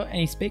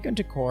he spake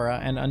unto Korah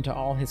and unto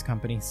all his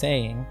company,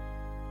 saying,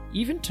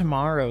 Even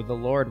tomorrow the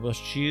Lord will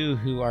shew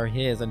who are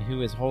his and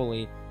who is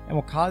holy, and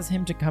will cause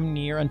him to come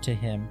near unto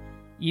him.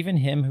 Even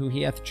him who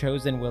he hath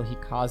chosen will he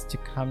cause to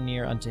come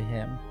near unto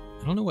him.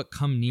 I don't know what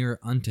come near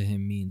unto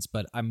him means,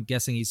 but I'm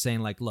guessing he's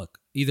saying, like, look,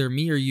 either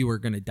me or you are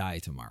going to die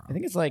tomorrow. I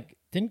think it's like,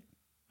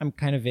 I'm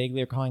kind of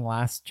vaguely recalling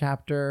last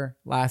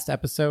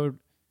episode,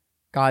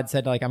 God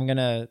said, like,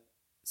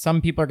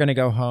 some people are going to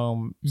go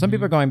home, some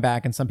people are going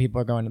back, and some people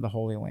are going to the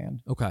Holy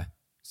Land. Okay.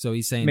 So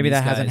he's saying Maybe these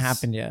that hasn't guys-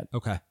 happened yet.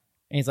 Okay. And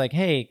he's like,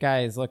 hey,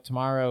 guys, look,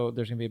 tomorrow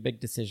there's going to be a big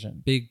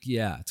decision.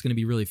 Yeah, it's going to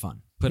be really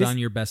fun. Put This- on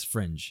your best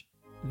fringe.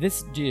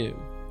 This do.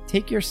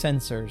 Take your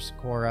censers,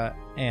 Korah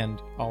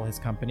and all his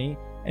company,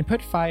 and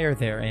put fire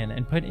therein,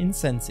 and put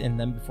incense in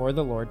them before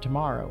the Lord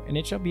tomorrow. And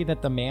it shall be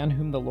that the man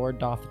whom the Lord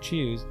doth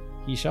choose,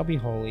 he shall be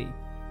holy.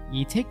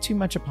 Ye take too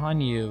much upon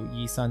you,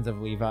 ye sons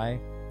of Levi.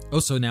 Oh,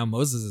 so now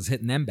Moses is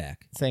hitting them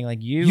back. Saying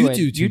like, You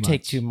do you too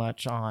take much. too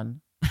much on.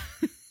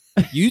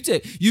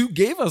 You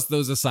gave us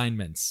those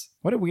assignments.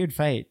 What a weird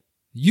fight.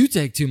 You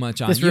take too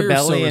much on. This You're so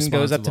rebellion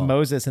goes up to responsible.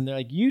 Moses, and they're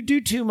like, you do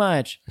too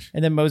much.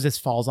 And then Moses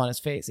falls on his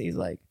face. He's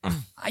like,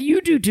 you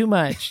do too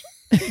much.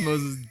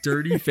 Moses,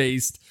 dirty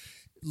faced,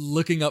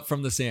 looking up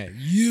from the sand.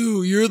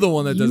 You're the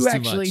one that does You too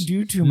actually much.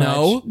 do too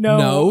much.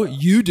 No,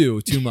 you do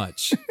too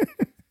much.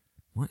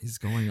 What is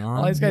going on?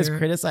 All these guys here?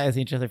 criticize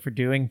each other for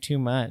doing too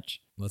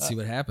much. Let's see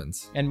what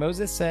happens. And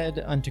Moses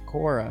said unto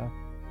Korah,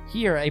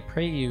 Hear, I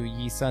pray you,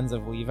 ye sons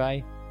of Levi,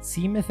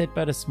 seemeth it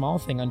but a small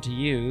thing unto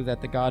you that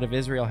the God of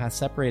Israel hath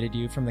separated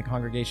you from the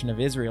congregation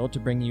of Israel to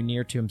bring you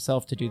near to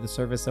himself to do the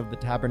service of the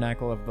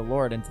tabernacle of the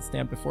Lord and to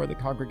stand before the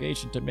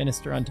congregation to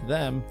minister unto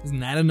them. Isn't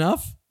that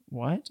enough?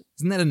 What?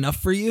 Isn't that enough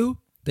for you?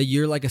 That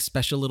you're like a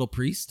special little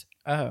priest?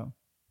 Oh.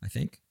 I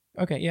think.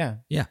 Okay, yeah.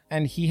 Yeah.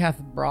 And he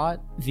hath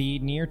brought thee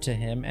near to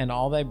him, and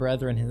all thy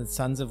brethren, his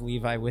sons of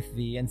Levi, with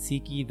thee, and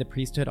seek ye the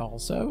priesthood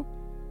also?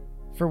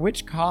 For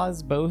which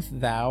cause both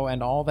thou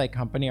and all thy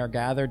company are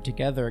gathered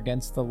together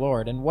against the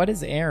Lord. And what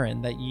is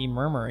Aaron that ye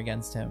murmur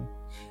against him?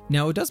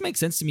 Now, it does make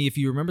sense to me if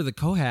you remember the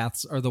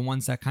Kohaths are the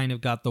ones that kind of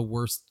got the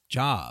worst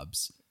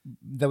jobs.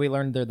 That we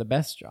learned they're the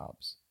best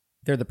jobs.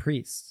 They're the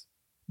priests.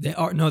 They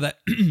are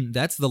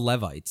that's the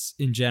Levites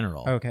in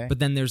general. Okay. But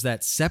then there's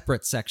that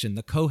separate section,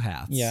 the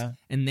Kohaths. Yeah.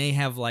 And they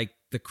have like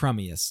the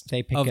crummiest.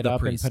 They pick of it the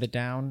up priest. and put it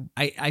down.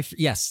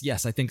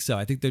 Yes, I think so.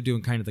 I think they're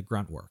doing kind of the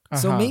grunt work.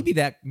 So Uh-huh. maybe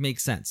that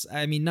makes sense.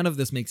 I mean, none of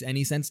this makes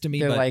any sense to me.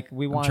 They're but like,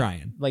 we I'm want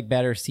trying. like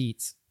better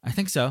seats I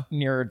think so.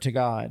 nearer to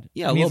God.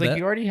 Yeah, a and he's little like, bit.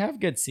 you already have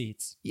good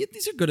seats. Yeah,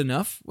 these are good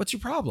enough. What's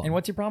your problem? And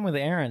what's your problem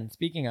with Aaron?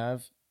 Speaking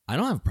of, I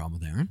don't have a problem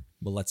with Aaron.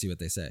 Well, let's see what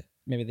they say.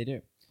 maybe they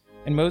do.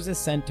 And Moses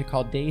sent to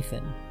call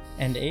Dathan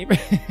and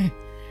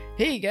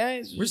Hey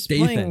guys, Where's just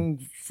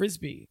playing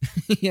frisbee.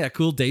 Yeah,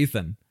 cool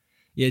Dathan.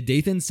 Yeah,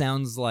 Dathan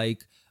sounds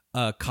like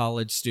a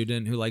college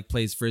student who like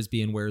plays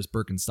frisbee and wears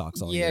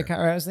Birkenstocks all year. Yeah,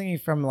 I was thinking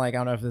from like, I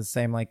don't know if it's the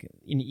same, like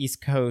in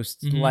East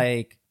Coast,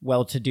 like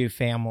well-to-do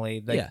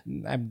family. Like,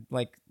 I'm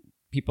like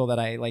people that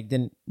I like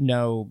didn't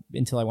know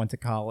until I went to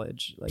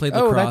college. Like, Played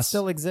that lacrosse.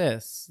 still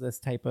exists. This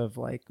type of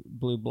like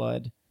blue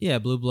blood. Yeah,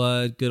 blue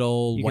blood, good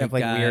old You white can have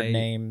like guy. weird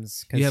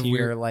names because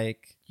you're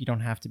like, you don't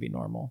have to be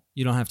normal.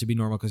 You don't have to be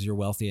normal because you're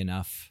wealthy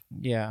enough.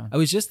 Yeah. I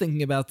was just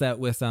thinking about that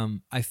with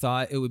I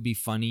thought it would be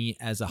funny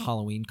as a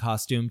Halloween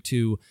costume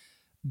to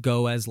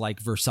go as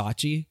like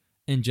Versace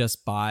and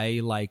just buy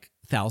like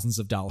thousands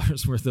of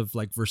dollars worth of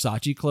like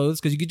Versace clothes,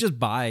 because you could just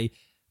buy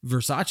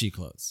Versace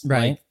clothes.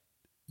 Right. Like,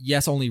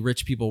 yes, only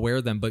rich people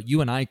wear them, but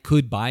you and I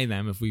could buy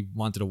them if we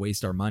wanted to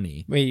waste our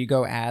money. Wait, you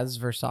go as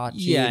Versace,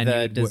 Yeah,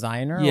 the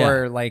designer,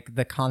 or like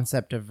the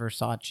concept of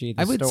Versace?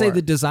 I would say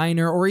the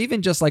designer, or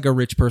even just like a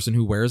rich person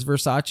who wears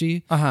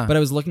Versace. But I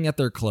was looking at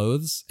their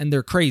clothes and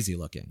they're crazy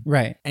looking.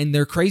 Right. And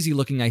they're crazy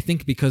looking, I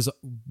think, because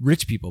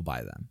rich people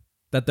buy them.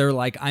 That they're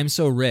like, I'm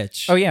so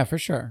rich. Oh yeah, for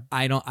sure.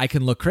 I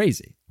can look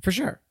crazy. For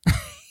sure.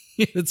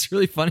 It's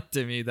really funny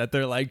to me that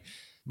they're like,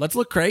 let's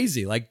look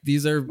crazy. Like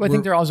these are. Well, I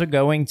think they're also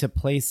going to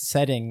place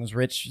settings,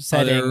 rich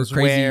settings,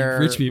 crazy where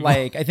rich people.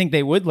 like I think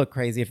they would look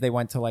crazy if they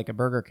went to like a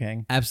Burger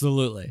King.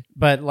 Absolutely.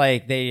 But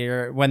like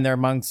when they're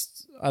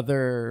amongst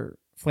other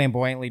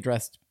flamboyantly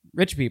dressed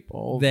rich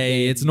people,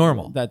 it's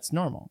normal. That's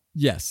normal.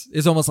 Yes,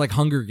 it's almost like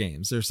Hunger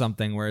Games or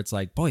something, where it's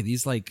like, boy,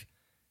 these like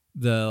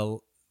the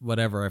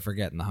whatever I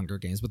forget in the Hunger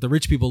Games, but the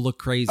rich people look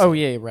crazy. Oh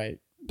yeah, right.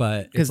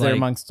 But because they're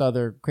amongst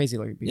other crazy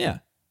looking people. Yeah,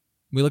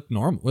 we look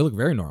normal. We look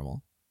very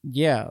normal.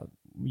 Yeah,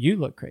 you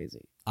look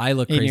crazy. I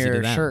look crazy in your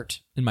to them.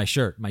 shirt. In my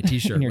shirt, my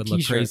T-shirt would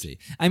look crazy.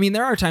 I mean,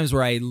 there are times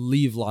where I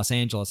leave Los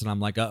Angeles and I'm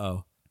like,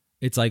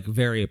 it's like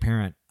very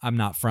apparent I'm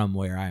not from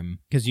where I'm.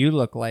 Because you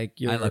look like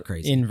I look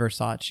crazy in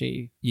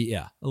Versace.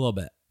 Yeah, a little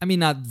bit. I mean,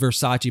 not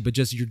Versace, but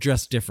just you're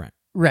dressed different.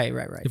 Right.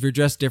 If you're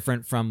dressed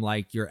different from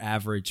like your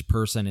average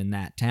person in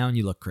that town,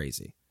 you look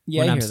crazy.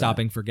 Yeah, when I'm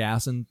stopping for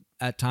gas and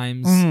at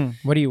times.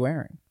 What are you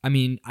wearing? I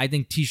mean, I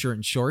think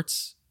T-shirt,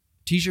 shorts,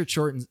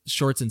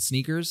 shorts and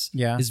sneakers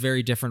is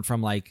very different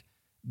from like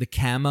the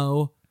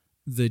camo,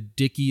 the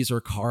Dickies or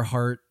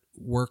Carhartt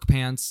work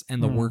pants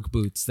and the work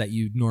boots that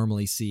you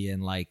normally see in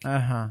like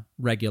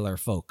regular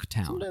folk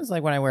town. Sometimes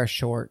like when I wear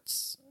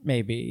shorts,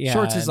 maybe. Yeah,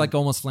 shorts is like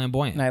almost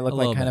flamboyant. And I look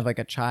like kind of like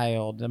a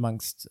child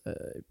amongst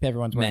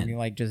everyone's wearing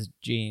like just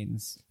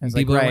jeans. I was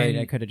like, right,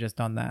 I could have just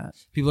done that.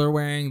 People are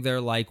wearing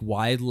their like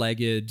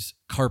wide-legged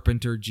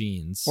carpenter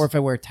jeans. Or if I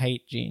wear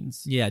tight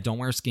jeans. Yeah, don't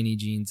wear skinny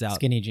jeans out.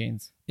 Skinny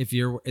jeans. If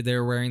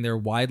they're wearing their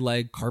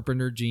wide-leg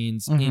carpenter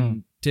jeans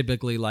in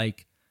typically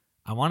like,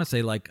 I want to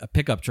say like a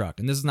pickup truck,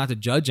 and this is not to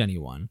judge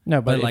anyone.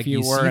 No, but like if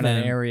you were in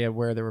an area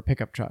where there were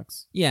pickup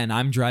trucks. Yeah, and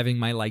I'm driving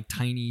my like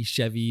tiny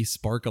Chevy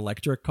Spark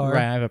electric car.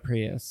 Right, I have a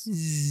Prius.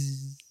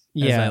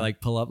 As I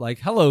like pull up like,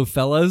 hello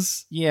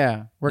fellas.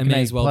 Yeah, where can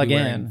I plug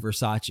in?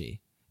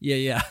 Versace.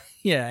 Yeah.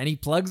 Any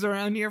plugs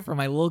around here for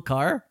my little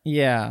car?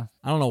 Yeah.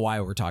 I don't know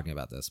why we're talking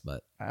about this,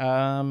 but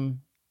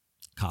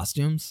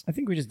costumes? I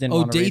think we just didn't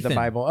want to read the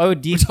Bible.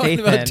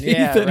 Dathan.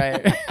 Yeah,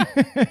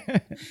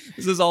 right.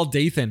 This is all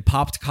Dathan.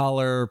 Popped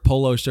collar,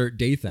 polo shirt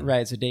Dathan.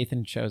 Right, so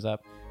Dathan shows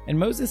up. And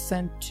Moses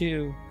sent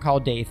to call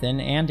Dathan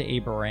and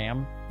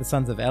Abiram, the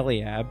sons of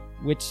Eliab,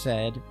 which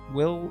said,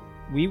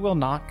 We will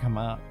not come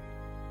up.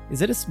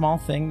 Is it a small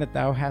thing that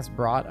thou hast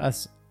brought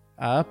us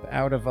up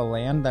out of a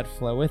land that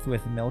floweth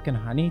with milk and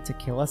honey to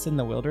kill us in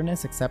the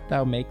wilderness, except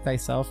thou make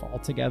thyself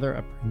altogether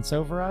a prince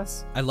over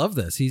us? I love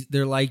this.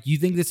 They're like, you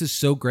think this is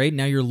so great,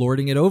 now you're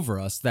lording it over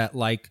us, that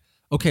like,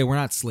 okay, we're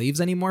not slaves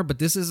anymore, but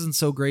this isn't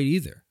so great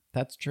either.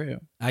 That's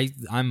true.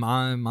 I'm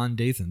on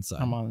Dathan's side.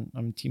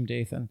 I'm Team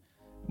Dathan.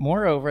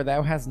 Moreover,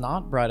 thou hast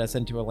not brought us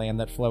into a land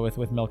that floweth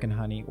with milk and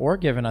honey, or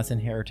given us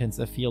inheritance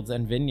of fields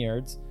and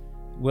vineyards.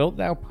 Wilt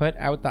thou put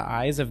out the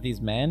eyes of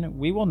these men?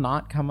 We will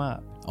not come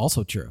up.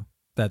 Also true.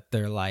 That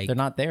they're like, they're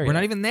not there yet. We're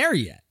not even there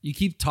yet. You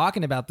keep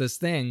talking about this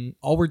thing.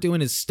 All we're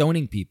doing is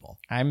stoning people.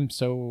 I'm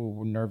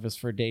so nervous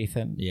for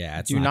Dathan. Yeah,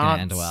 it's not going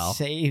to end well.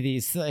 Say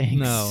these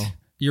things. No,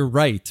 you're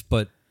right,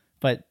 but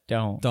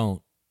don't.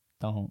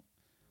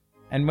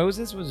 And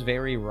Moses was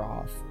very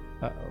wroth,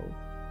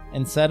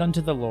 and said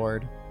unto the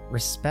Lord,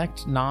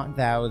 Respect not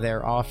thou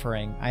their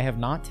offering. I have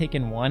not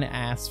taken one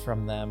ass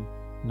from them,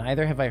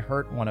 neither have I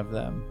hurt one of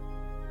them.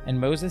 And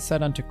Moses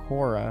said unto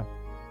Korah,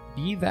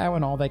 Be thou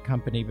and all thy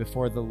company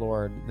before the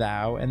Lord,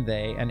 thou and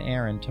they and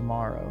Aaron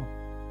tomorrow.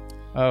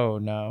 Oh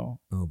no.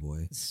 Oh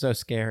boy. It's so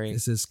scary.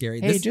 This is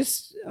scary. Hey,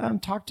 just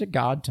talk to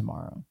God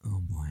tomorrow.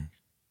 Oh boy.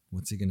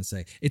 What's he going to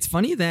say? It's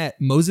funny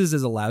that Moses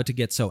is allowed to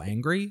get so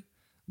angry.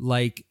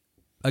 Like,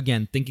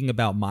 again, thinking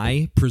about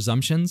my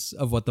presumptions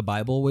of what the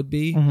Bible would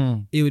be,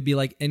 it would be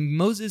like, and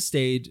Moses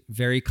stayed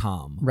very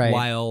calm. Right.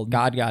 While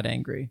God got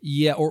angry.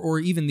 Yeah. Or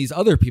even these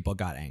other people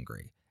got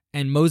angry.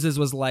 And Moses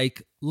was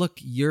like, look,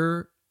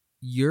 your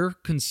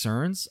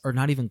concerns are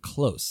not even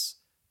close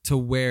to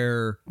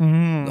where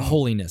the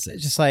holiness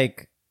is. Just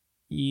like,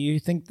 You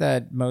think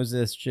that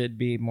Moses should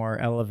be more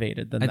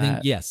elevated than I that? think,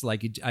 yes.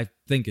 Like, I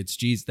think it's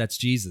Jesus. That's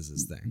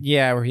Jesus's thing.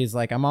 Yeah, where he's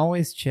like, I'm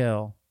always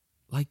chill.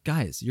 Like,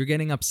 guys, you're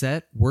getting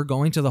upset. We're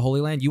going to the Holy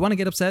Land. You want to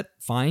get upset?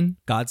 Fine.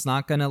 God's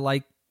not going to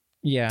like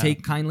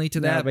take kindly to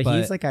that. But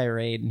he's like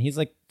irate, and he's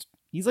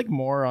like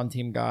more on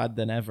Team God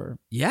than ever.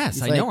 Yes,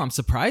 he's I know. I'm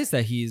surprised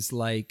that he's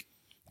like,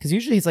 because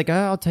usually he's like, oh,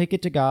 I'll take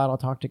it to God. I'll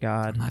talk to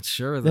God. I'm not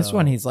sure though. This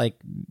one, he's like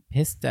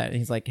pissed at.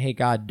 He's like, hey,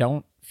 God,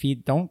 don't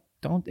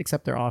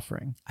accept their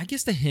offering. I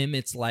guess to him,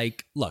 it's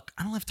like, look,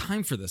 I don't have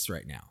time for this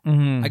right now.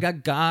 Mm-hmm. I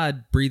got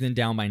God breathing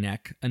down my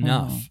neck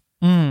enough.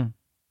 Mm-hmm.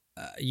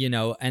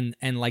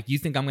 And like, you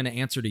think I'm going to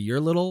answer to your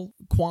little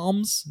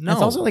qualms? No.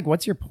 It's also like,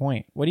 what's your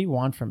point? What do you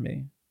want from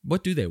me?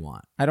 What do they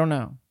want? I don't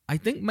know. I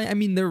think,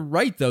 they're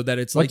right though, that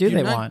it's What like, do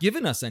you're they not want?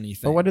 giving us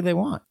anything. But what do they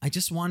want? I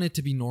just want it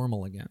to be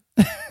normal again.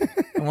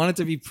 I want it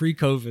to be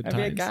pre-COVID times.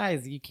 Okay,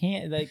 guys, you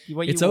can't, like,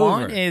 what It's you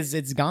want over. is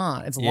it's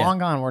gone. It's long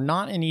gone. We're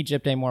not in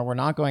Egypt anymore. We're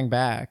not going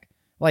back.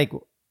 Like,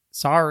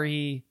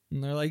 sorry.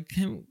 And they're like,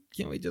 can't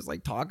we just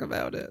like talk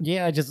about it?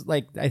 Yeah, just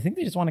like, I think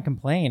they just want to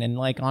complain. And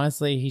like,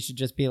 honestly, he should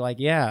just be like,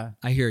 yeah,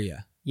 I hear you.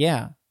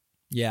 yeah.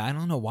 Yeah, I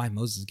don't know why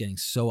Moses is getting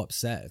so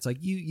upset. It's like,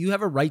 you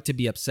have a right to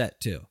be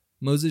upset too.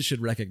 Moses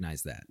should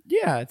recognize that.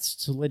 Yeah,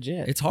 it's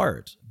legit. It's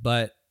hard,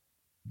 but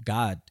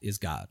God is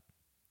God.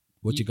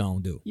 What you gonna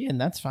do? Yeah, and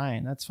that's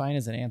fine. That's fine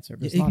as an answer,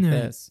 but it's You're not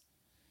ignorant. this.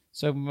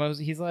 So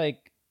Moses, he's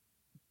like,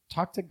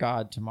 talk to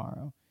God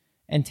tomorrow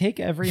and take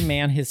every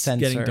man his It's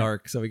censer. getting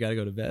dark, so we got to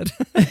go to bed.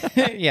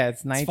 Yeah,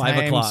 it's nighttime,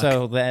 5 o'clock.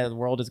 so the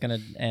world is going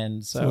to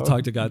end. So we'll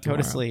talk to God Go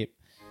tomorrow. to sleep.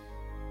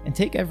 And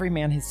take every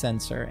man his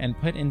censer, and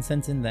put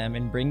incense in them,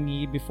 and bring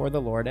ye before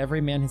the Lord every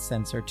man his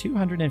censer,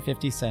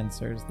 250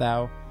 censers,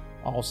 thou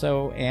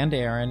also and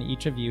Aaron,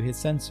 each of you his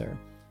censer.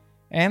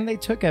 And they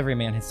took every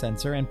man his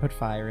censer, and put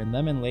fire in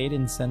them, and laid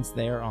incense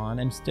thereon,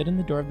 and stood in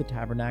the door of the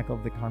tabernacle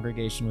of the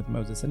congregation with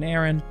Moses and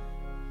Aaron.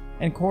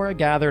 And Korah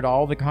gathered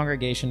all the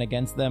congregation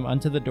against them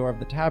unto the door of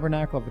the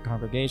tabernacle of the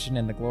congregation,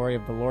 and the glory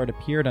of the Lord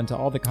appeared unto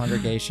all the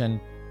congregation.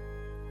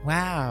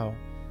 Wow.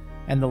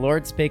 And the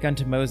Lord spake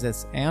unto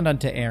Moses and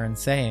unto Aaron,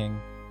 saying,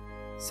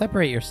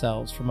 Separate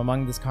yourselves from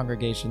among this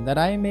congregation, that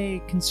I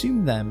may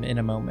consume them in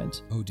a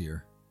moment. Oh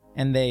dear.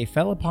 And they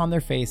fell upon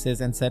their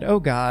faces, and said, O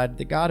God,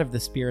 the God of the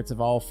spirits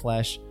of all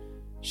flesh,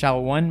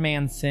 shall one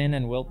man sin,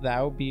 and wilt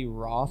thou be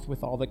wroth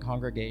with all the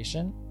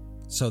congregation?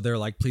 So they're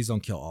like, please don't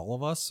kill all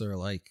of us? Or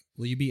like,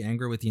 will you be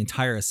angry with the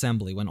entire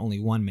assembly when only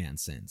one man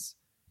sins?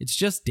 It's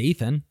just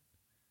Dathan.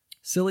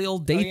 Silly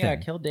old Dathan. Oh yeah,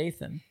 kill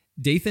Dathan.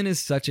 Dathan is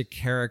such a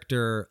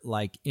character,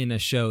 like, in a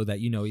show that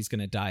you know he's going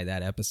to die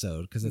that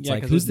episode. Because it's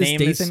like, 'cause who's his this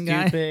name is Dathan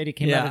guy? stupid. He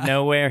came out of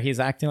nowhere. He's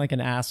acting like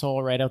an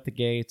asshole right out the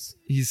gates.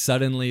 He's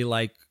suddenly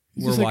like,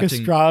 He's we're just like a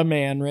watching straw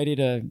man ready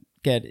to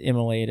get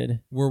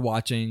immolated.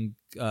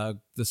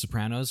 The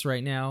Sopranos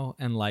right now,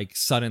 and like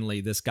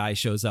suddenly this guy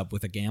shows up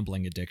with a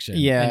gambling addiction.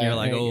 Yeah. And you're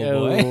like,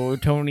 oh boy.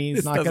 Tony's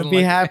This not going to doesn't be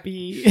look-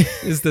 happy.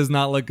 This does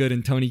not look good.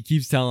 And Tony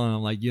keeps telling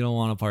him, like, you don't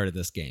want a part of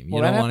this game. You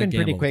Well, don't that want to happened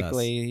gamble pretty with us.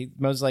 quickly.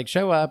 Moses like,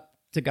 show up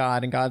to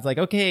God, and God's like,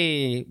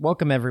 okay,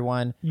 welcome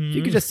everyone. If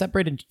you could just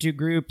separate into two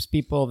groups,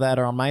 people that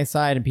are on my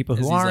side and people As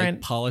who he's aren't,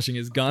 like polishing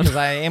his gun. because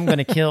I am going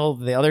to kill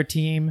the other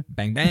team.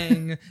 Bang,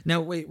 bang.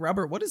 Now, wait,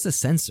 Robert, what is a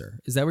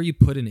censer? Is that where you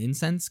put an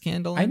incense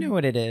candle in? I know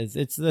what it is.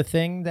 It's the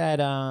thing that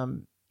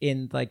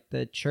in like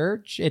the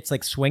church, it's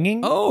like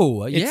swinging.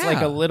 Oh, yeah. It's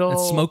like a little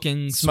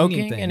It's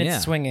swinging thing, and yeah.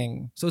 it's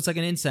swinging. So it's like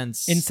an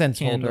incense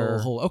holder.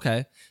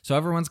 Okay. So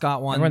everyone's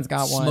got one. Everyone's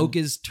got one. Smoke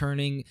is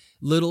turning.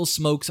 Little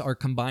smokes are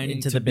combining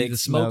Into to the be big the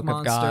smoke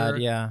smoke monster. of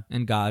God, yeah.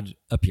 And God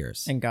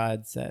appears. And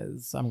God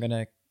says, I love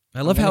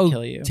gonna how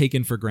kill you.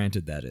 taken for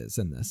granted that is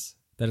in this.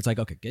 That it's like,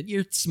 okay, get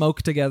your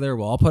smoke together.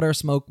 We'll all put our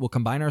smoke. We'll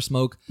combine our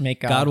smoke.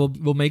 Make God. God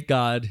will make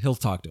God. He'll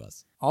talk to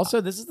us.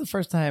 Also, this is the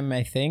first time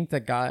I think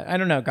that God, I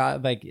don't know,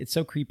 God, like, it's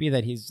so creepy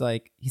that he's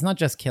like, he's not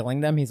just killing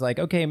them. He's like,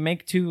 okay,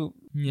 make two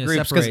Yeah,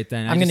 groups. 'cause separate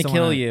then. I'm going to just don't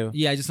kill wanna- you.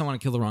 Yeah, I just don't want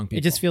to kill the wrong people.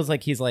 It just feels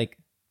like he's like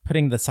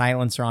putting the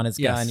silencer on his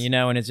Yes. gun,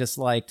 and it's just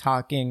like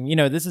talking,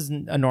 this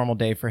isn't a normal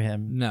day for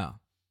him. No.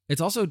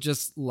 It's also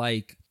just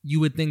like, you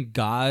would think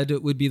God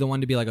would be the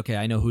one to be like, okay,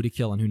 I know who to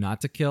kill and who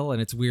not to kill.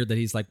 And it's weird that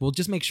he's like, well,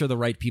 just make sure the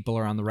right people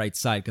are on the right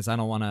side, because I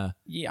don't want to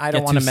Yeah, I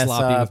don't Get want to too mess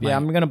sloppy up. with Yeah,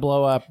 my- I'm going to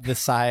blow up the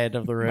side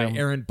of the my room.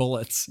 errant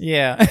bullets.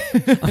 Yeah.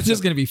 I'm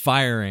just going to be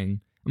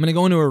firing. I'm going to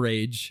go into a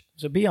rage.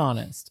 So be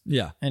honest.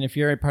 Yeah. And if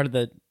you're a part of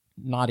the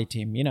naughty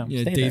team, Yeah,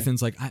 stay there.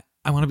 Dathan's like,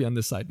 I want to be on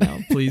this side now.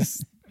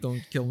 Please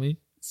don't kill me.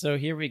 So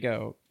here we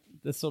go.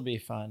 This will be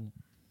fun.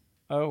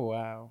 Oh,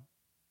 wow.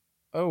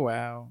 Oh,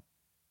 wow.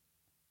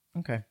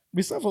 Okay.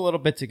 We still have a little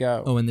bit to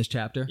go. Oh, in this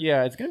chapter?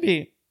 Yeah, it's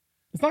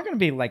not going to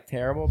be like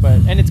terrible,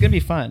 and it's going to be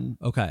fun.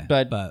 Okay.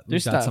 But we've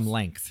there's got stuff. some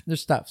length.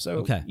 There's stuff. So,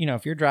 Okay.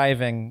 If you're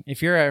driving,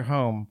 if you're at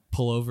home,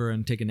 Pull over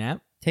and take a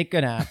nap take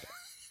a nap.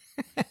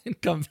 and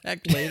come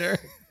back later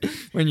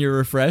when you're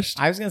refreshed.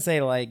 I was going to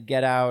say, like,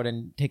 get out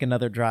and take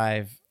another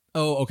drive.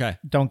 Oh, okay.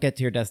 Don't get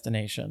to your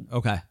destination.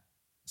 Okay.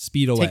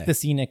 Speed away. Take the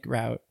scenic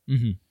route.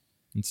 Mm-hmm.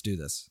 Let's do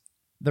this.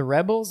 The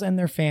rebels and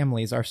their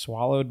families are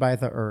swallowed by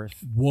the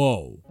earth.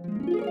 Whoa.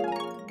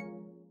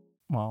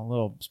 Well, a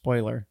little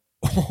spoiler.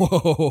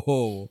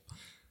 Oh,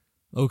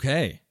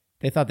 okay.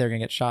 They thought they were going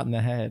to get shot in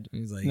the head.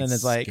 He's like, and then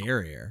it's like,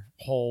 scarier.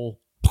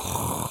 hole.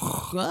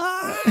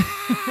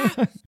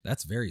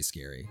 That's very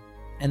scary.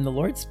 And the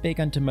Lord spake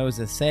unto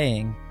Moses,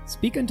 saying,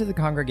 Speak unto the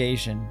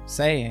congregation,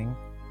 saying,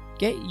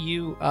 Get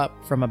you up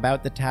from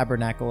about the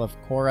tabernacle of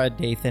Korah,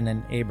 Dathan,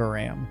 and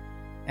Abiram.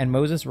 And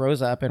Moses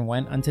rose up and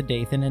went unto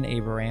Dathan and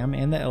Abiram,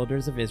 and the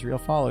elders of Israel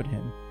followed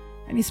him.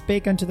 And he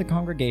spake unto the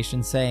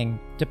congregation, saying,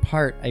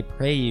 Depart, I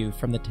pray you,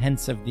 from the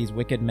tents of these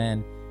wicked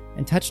men,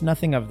 and touch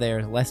nothing of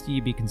theirs, lest ye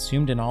be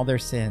consumed in all their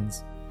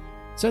sins.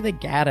 So they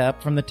gat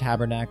up from the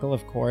tabernacle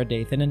of Korah,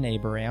 Dathan, and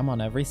Abiram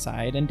on every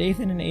side, and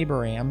Dathan and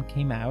Abiram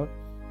came out,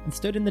 and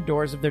stood in the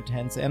doors of their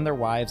tents, and their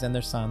wives, and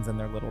their sons, and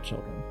their little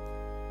children.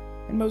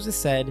 And Moses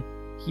said,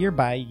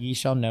 Hereby ye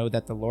shall know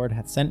that the Lord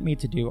hath sent me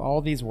to do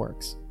all these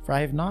works, for I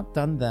have not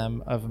done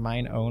them of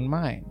mine own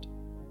mind.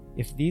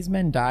 If these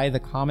men die the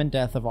common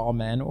death of all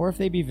men, or if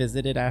they be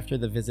visited after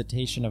the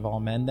visitation of all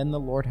men, then the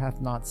Lord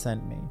hath not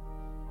sent me.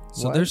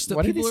 So what? there's still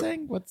what are they people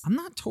saying? I'm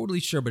not totally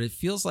sure, but it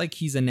feels like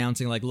he's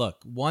announcing, like,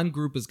 look, one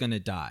group is going to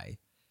die.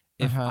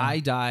 If I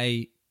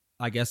die,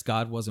 I guess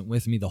God wasn't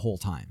with me the whole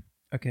time.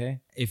 Okay.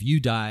 If you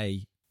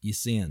die, you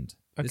sinned.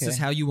 Okay. This is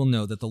how you will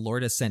know that the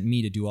Lord has sent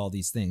me to do all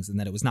these things, and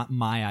that it was not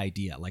my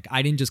idea. Like,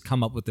 I didn't just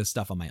come up with this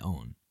stuff on my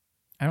own.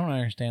 I don't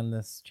understand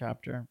this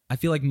chapter. I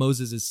feel like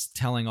Moses is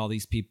telling all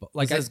these people,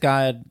 like, This is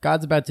God.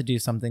 God's about to do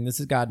something. This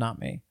is God, not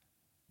me.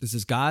 this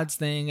is God's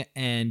thing,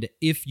 and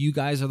if you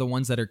guys are the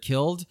ones that are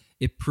killed,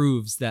 it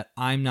proves that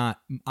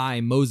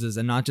Moses,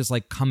 am not just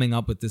like coming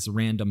up with this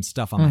random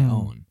stuff on my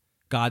own.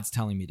 God's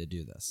telling me to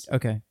do this.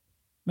 Okay.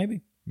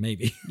 Maybe.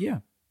 Yeah.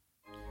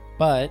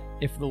 But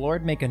if the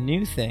Lord make a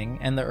new thing,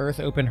 and the earth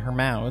open her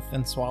mouth,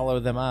 and swallow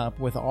them up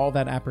with all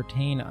that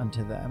appertain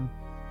unto them,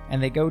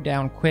 and they go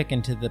down quick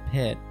into the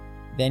pit,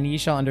 then ye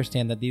shall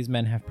understand that these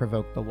men have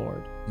provoked the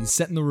Lord. He's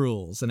setting the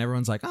rules, and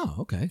everyone's like, oh,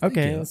 okay. thank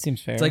Okay, you. that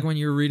seems fair. It's like when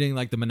you're reading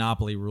like the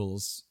Monopoly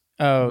rules.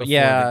 Oh, before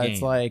yeah. the game.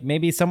 It's like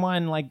maybe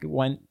someone like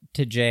went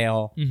to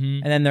jail,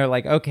 Mm-hmm. and then they're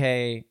like,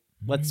 okay,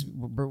 let's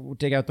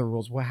dig out the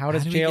rules. Well, how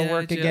does do we jail get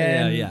work out of jail?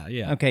 again?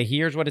 Yeah. Okay,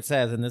 here's what it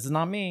says, and this is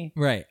not me.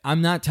 Right.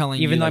 I'm not telling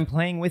you. Even though like, I'm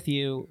playing with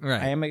you,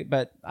 Right.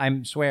 But I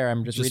swear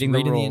I'm just, just reading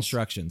the rules.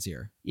 instructions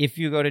here. If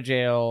you go to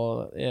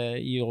jail,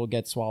 you'll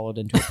get swallowed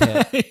into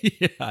a pit.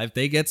 Yeah, if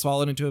they get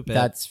swallowed into a pit,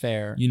 That's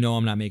fair. you know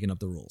I'm not making up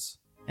the rules.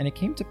 And it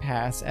came to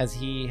pass, as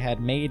he had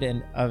made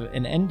an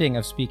ending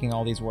of speaking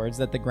all these words,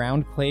 that the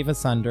ground clave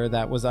asunder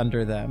that was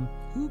under them,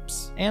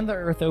 Oops. and the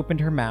earth opened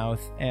her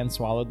mouth, and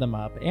swallowed them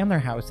up, and their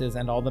houses,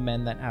 and all the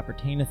men that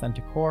appertaineth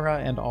unto Korah,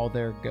 and all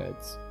their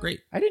goods.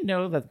 Great. I didn't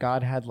know that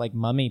God had, like,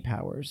 mummy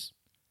powers.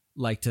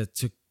 Like to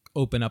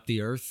open up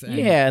the earth. And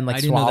And like I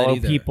didn't know that swallow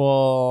either.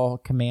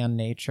 people, command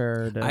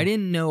nature. I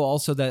didn't know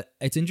also that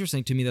it's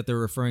interesting to me that they're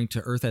referring to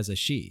Earth as a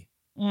she.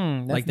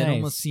 That's Like that nice.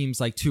 almost seems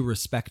like too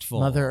respectful.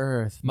 Mother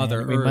Earth. Mother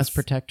man. We Earth. must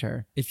protect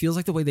her. It feels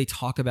like the way they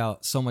talk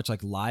about so much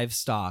like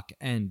livestock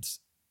and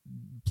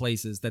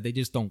places that they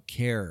just don't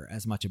care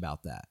as much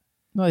about that.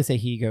 Well, they say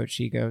he goats,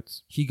 she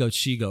goats. He goat,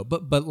 she goat,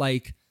 but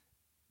like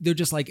they're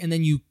just like, and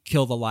then you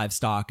kill the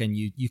livestock and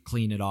you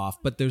clean it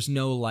off, but there's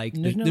no like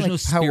There's no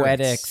spirits.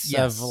 poetics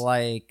Yes. of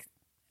like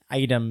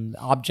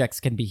objects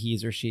can be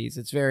he's or she's.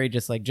 It's very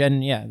just like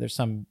there's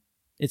some.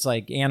 It's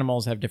like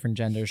animals have different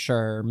genders,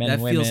 sure. Men that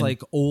and women. feels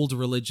like old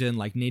religion,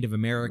 like Native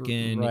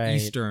American, Right.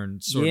 Eastern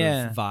sort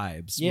of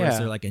vibes. Yeah. Whereas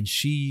they're like, and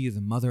she,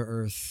 the Mother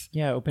Earth,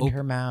 opened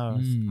her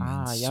mouth.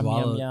 Yum,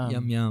 swallowed, yum,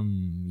 yum.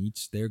 yum.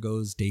 Each there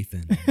goes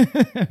Dathan.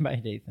 By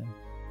Dathan.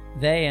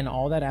 They and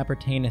all that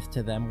appertaineth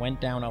to them went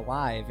down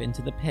alive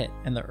into the pit,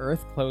 and the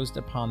earth closed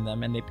upon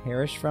them, and they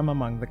perished from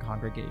among the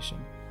congregation.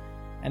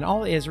 And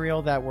all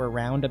Israel that were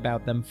round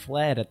about them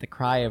fled at the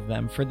cry of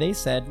them, for they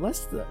said,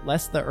 lest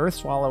the earth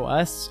swallow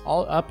us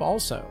all up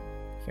also.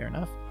 Fair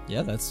enough.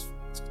 Yeah, that's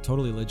a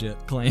totally legit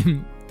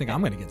claim. I think I'm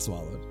going to get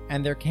swallowed.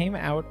 And there came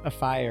out a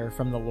fire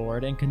from the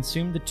Lord, and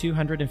consumed the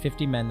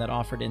 250 men that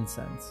offered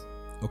incense.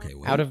 Okay,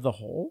 wait. Out of the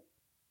hole?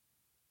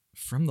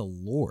 From the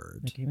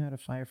Lord. There came out a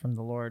fire from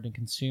the Lord and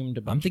consumed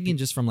a bunch I'm of thinking people.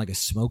 just from like a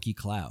smoky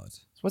cloud.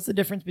 So what's the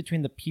difference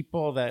between the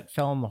people that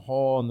fell in the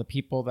hole and the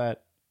people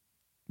that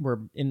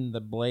were in the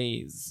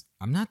blaze?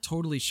 I'm not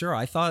totally sure.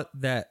 I thought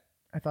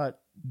I thought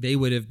they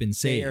would have been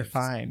saved. they are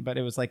fine, but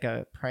it was like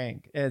a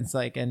prank. It's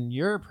like, and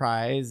your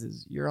prize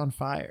is you're on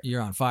fire.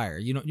 You're on fire.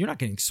 You're not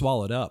getting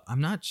swallowed up.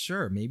 I'm not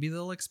sure. Maybe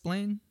they'll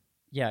explain.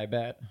 Yeah, I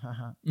bet.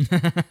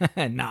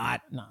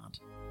 Not.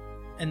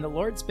 And the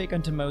Lord spake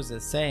unto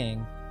Moses,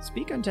 saying,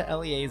 Speak unto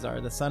Eleazar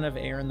the son of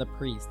Aaron the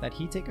priest, that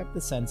he take up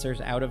the censers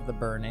out of the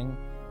burning,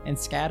 and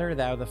scatter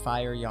thou the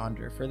fire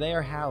yonder, for they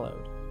are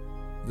hallowed.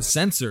 The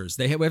censers.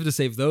 We have to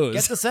save those.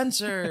 Get the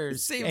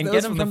censers Save and those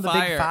get them from from the the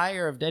fire. big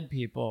fire of dead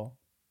people.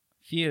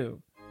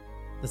 Phew.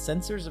 The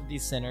censers of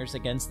these sinners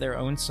against their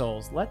own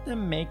souls, let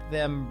them make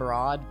them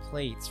broad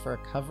plates for a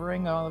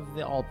covering of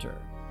the altar.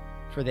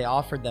 For they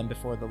offered them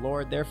before the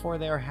Lord, therefore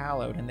they are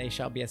hallowed, and they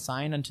shall be a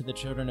sign unto the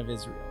children of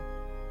Israel.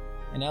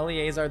 And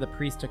Eleazar the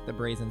priest took the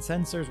brazen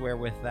censers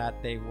wherewith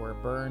that they were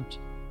burnt,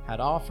 had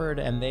offered,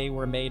 and they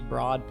were made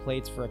broad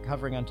plates for a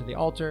covering unto the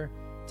altar,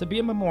 to be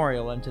a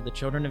memorial unto the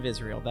children of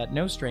Israel, that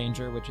no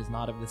stranger, which is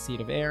not of the seed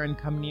of Aaron,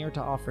 come near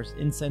to offer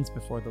incense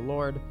before the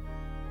Lord,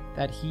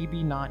 that he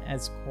be not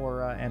as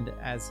Korah and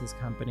as his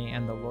company.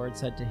 And the Lord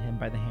said to him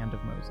by the hand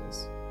of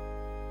Moses.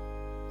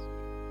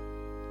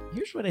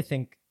 Here's what I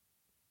think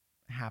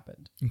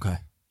happened. Okay.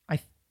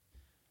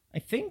 I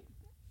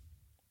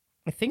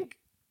think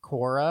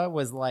Korah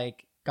was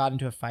like, got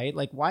into a fight.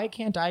 Like, why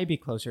can't I be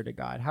closer to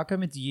God? How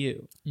come it's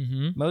you?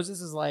 Mm-hmm.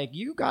 Moses is like,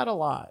 you got a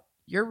lot.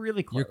 You're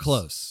really close. You're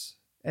close.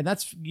 And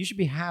you should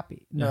be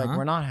happy. And they're like,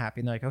 we're not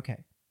happy. And they're like,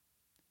 okay,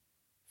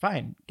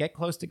 fine. Get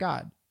close to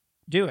God.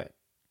 Do it.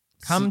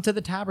 Come to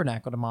the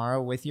tabernacle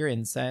tomorrow with your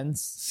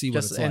incense. See what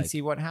it's like. And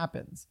see what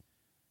happens.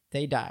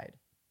 They died.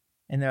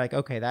 And they're like,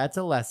 okay, that's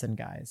a lesson,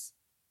 guys.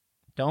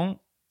 Don't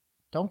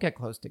get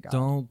close to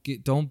God.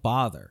 Don't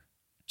bother.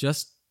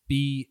 Just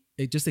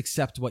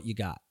accept what you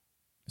got.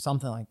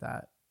 Something like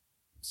that.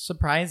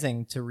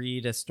 Surprising to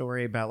read a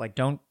story about like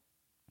don't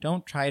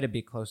try to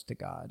be close to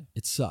God.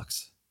 It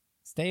sucks.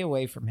 Stay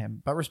away from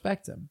him, but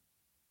respect him.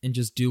 And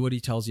just do what he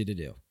tells you to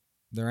do.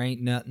 There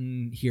ain't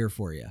nothing here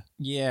for you.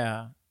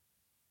 Yeah.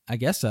 I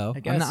guess so.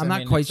 I I'm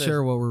not quite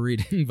sure what we're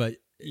reading, but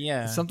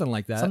yeah, something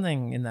like that.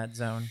 Something in that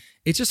zone.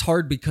 It's just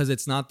hard because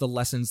it's not the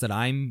lessons that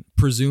I'm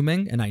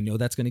presuming, and I know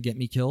that's going to get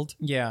me killed.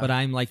 Yeah. But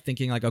I'm like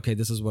thinking like, okay,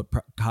 this is what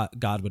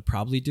God would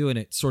probably do, and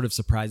it sort of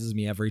surprises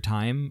me every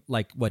time,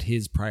 like what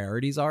his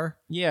priorities are.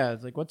 Yeah,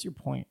 it's like, what's your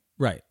point?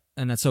 Right,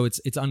 and so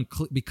it's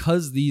unclear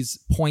because these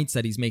points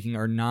that he's making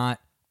are not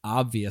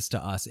obvious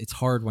to us. It's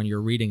hard when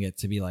you're reading it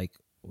to be like,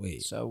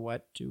 wait. So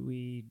what did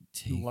we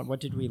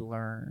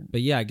learn?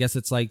 But yeah, I guess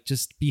it's like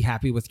just be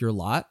happy with your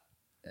lot.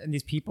 And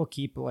these people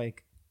keep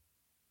like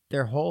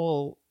their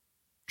whole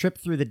trip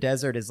through the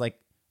desert is like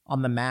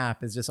on the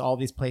map is just all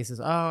these places.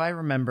 Oh, I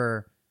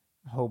remember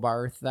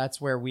Hobarth. That's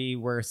where we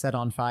were set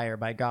on fire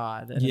by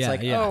God. And it's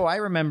like, oh, I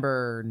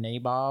remember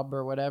Nabob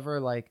or whatever.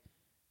 Like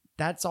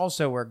that's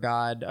also where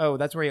God,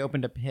 that's where he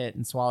opened a pit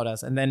and swallowed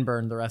us and then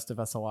burned the rest of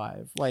us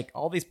alive. Like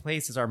all these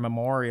places are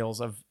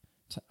memorials of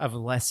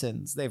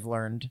lessons they've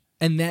learned.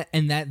 And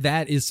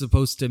that is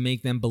supposed to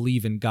make them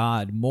believe in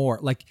God more.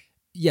 Like,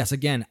 yes,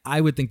 again, I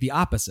would think the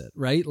opposite,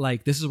 right?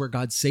 Like this is where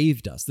God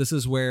saved us. This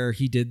is where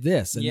he did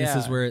this. And this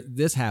is where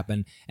this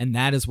happened. And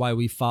that is why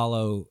we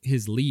follow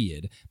his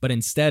lead. But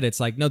instead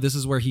it's like, no, this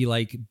is where he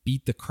like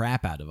beat the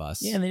crap out of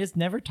us. Yeah. And they just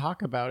never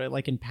talk about it.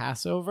 Like in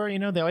Passover,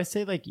 they always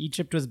say like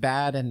Egypt was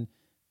bad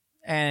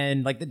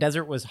and like the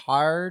desert was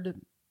hard,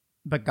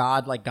 but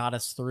God like got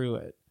us through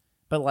it.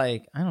 But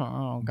like, I don't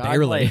know,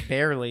 God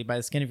barely by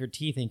the skin of your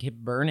teeth and kept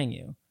burning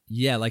you.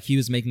 Yeah, like he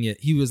was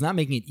not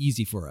making it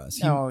easy for us.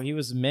 He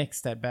was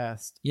mixed at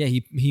best. Yeah,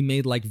 he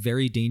made like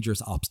very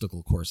dangerous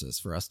obstacle courses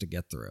for us to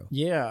get through.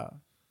 Yeah.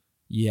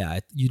 Yeah,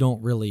 you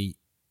don't really,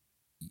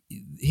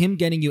 him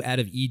getting you out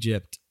of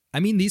Egypt, I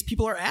mean, these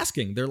people are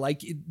asking, they're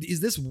like,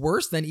 is this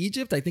worse than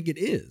Egypt? I think it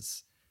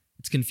is.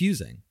 It's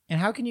confusing. And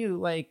how can you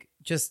like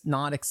just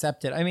not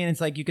accept it? I mean,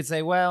 it's like you could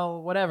say,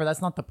 well, whatever,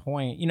 that's not the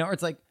point. Or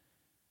it's like,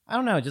 I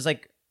don't know, just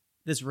like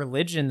this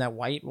religion that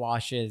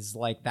whitewashes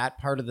like that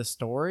part of the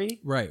story.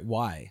 Right.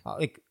 Why?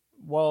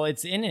 Well,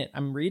 it's in it.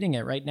 I'm reading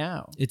it right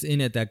now. It's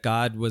in it that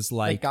God was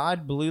like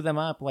God blew them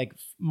up like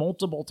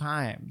multiple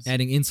times.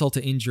 Adding insult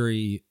to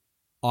injury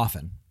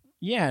often.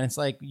 Yeah. And it's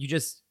like,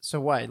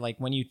 so what? Like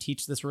when you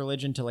teach this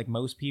religion to like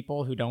most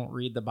people who don't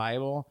read the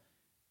Bible,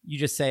 you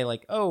just say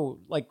like, oh,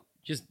 like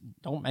just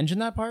don't mention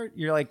that part.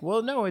 You're like,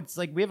 well, no, it's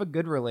like we have a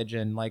good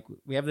religion. Like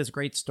we have this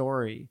great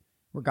story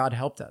where God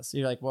helped us.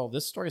 You're like, well,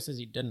 this story says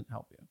he didn't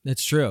help you.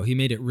 That's true. He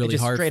made it really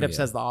hard for you. Straight up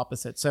says the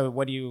opposite. So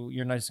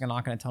you're not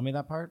going to tell me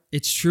that part?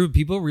 It's true.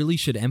 People really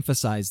should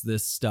emphasize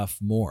this stuff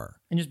more.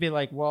 And just be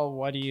like, well,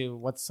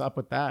 what's up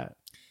with that?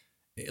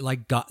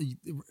 Like God,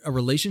 a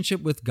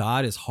relationship with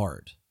God is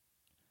hard.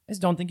 I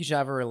just don't think you should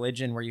have a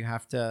religion where you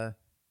have to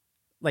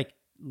like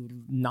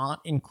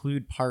not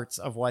include parts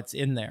of what's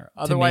in there.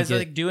 Otherwise,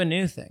 like do a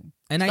new thing.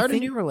 And start a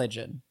new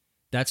religion.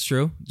 That's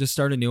true. Just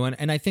start a new one.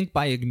 And I think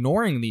by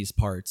ignoring these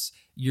parts,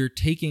 you're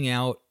taking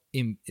out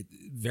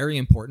very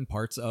important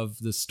parts of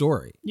the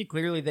story. Yeah,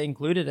 clearly they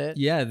included it.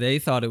 Yeah, they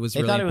thought it was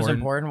really important. They thought it was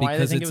important. Why do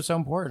they think it was so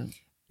important?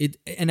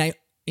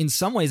 In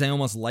some ways, I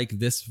almost like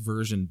this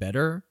version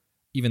better,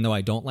 even though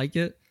I don't like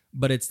it.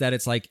 But it's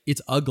like,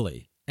 it's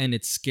ugly and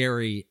it's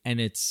scary and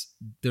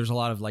there's a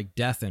lot of like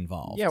death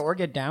involved. Yeah, or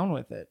get down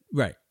with it.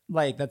 Right.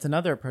 Like that's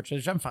another approach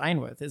which I'm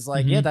fine with. It's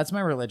like, yeah, that's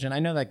my religion. I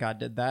know that God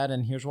did that,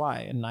 and here's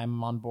why, and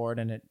I'm on board.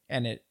 And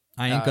it.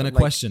 I ain't gonna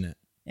question it.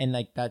 And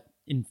like that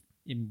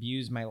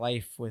imbues my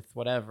life with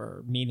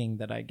whatever meaning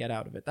that I get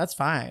out of it. That's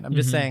fine. I'm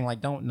just saying,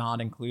 like, don't not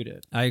include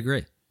it. I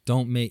agree.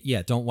 Don't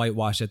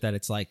whitewash it. That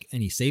it's like,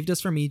 and he saved us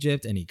from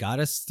Egypt, and he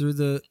got us through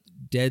the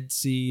Dead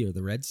Sea or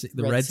the Red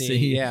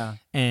Sea. Yeah.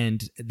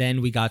 And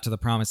then we got to the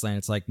Promised Land.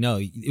 It's like, no,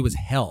 it was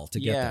hell to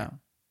get there.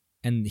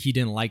 And he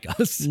didn't like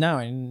us. No,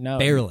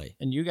 barely.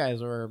 And you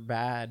guys were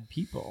bad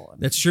people.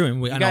 That's true.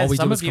 And all we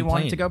some do is of you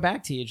complain. wanted to go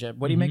back to Egypt.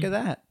 What do you make of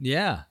that?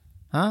 Yeah.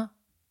 Huh?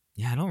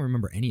 Yeah, I don't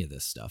remember any of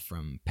this stuff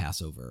from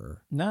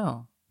Passover.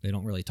 No. They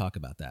don't really talk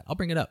about that. I'll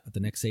bring it up at the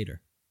next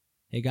Seder.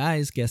 Hey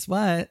guys, guess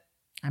what?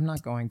 I'm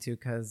not going to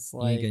because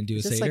You ain't gonna do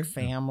it's a just Seder? like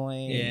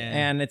family. Yeah.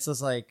 And it's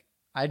just like,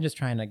 I'm just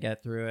trying to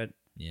get through it.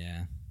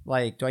 Yeah.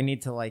 Like, do I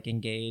need to like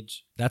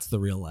engage? That's the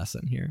real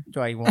lesson here.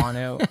 Do I want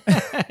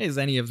to? Is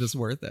any of this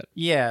worth it?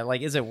 Yeah, like,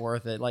 is it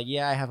worth it? Like,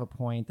 yeah, I have a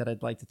point that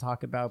I'd like to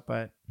talk about,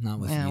 but Not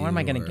with man, you. what am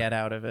I going to or- get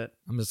out of it?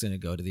 I'm just gonna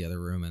go to the other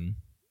room and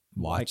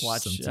watch some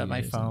TV my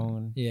or something.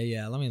 phone.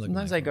 Yeah. Let me look.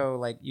 Sometimes at my I go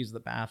like use the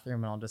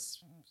bathroom and I'll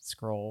just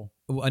scroll.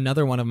 phone.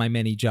 Another one of my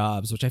many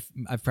jobs, which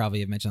I've probably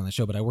have mentioned on the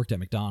show, but I worked at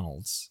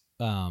McDonald's.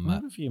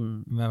 What if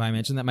you? Have I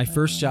mentioned that? My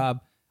first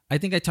job, I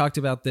think I talked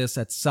about this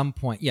at some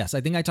point. Yes,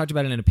 I think I talked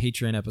about it in a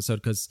Patreon episode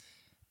because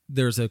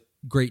there's a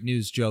great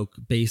news joke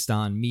based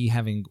on me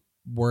having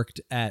worked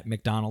at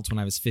McDonald's when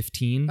I was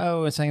 15. Oh,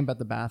 I was talking about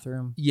the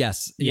bathroom.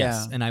 Yes.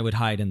 Yeah. And I would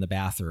hide in the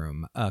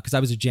bathroom because I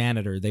was a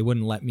janitor. They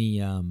wouldn't let me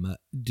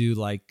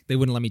they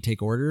wouldn't let me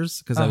take orders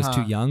because I was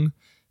too young.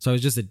 So I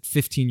was just a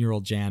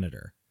 15-year-old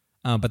janitor.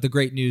 But the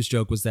great news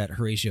joke was that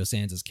Horatio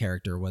Sands'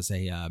 character was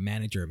a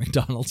manager at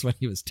McDonald's when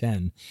he was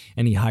 10,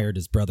 and he hired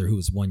his brother who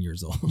was 1 year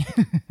old.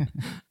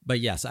 But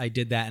yes, I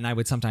did that, and I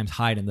would sometimes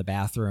hide in the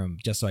bathroom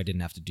just so I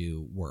didn't have to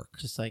do work.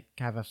 Just like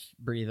have a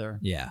breather.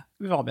 Yeah,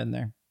 We've all been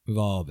there. we've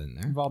all been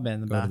there. We've all been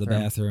in the Go bathroom. to the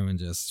bathroom and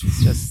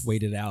just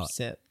wait it out.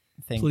 Sit.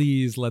 Think.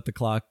 Please let the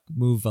clock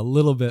move a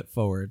little bit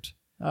forward.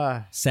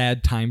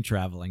 Sad time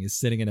traveling is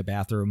sitting in a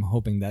bathroom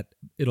hoping that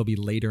it'll be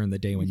later in the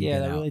day when you yeah, get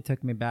that out. really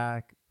took me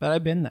back. But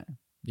I've been there.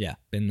 Yeah,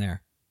 been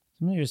there.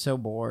 Sometimes you're so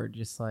bored,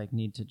 just like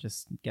need to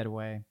just get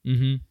away.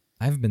 Mm-hmm.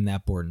 I haven't been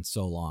that bored in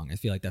so long. I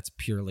feel like that's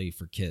purely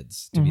for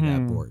kids to be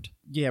that bored.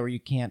 Yeah, where you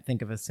can't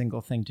think of a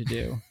single thing to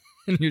do.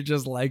 And you're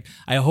just like,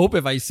 I hope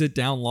if I sit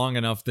down long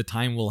enough, the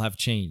time will have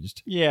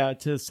changed. Yeah,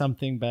 to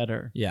something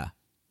better. Yeah.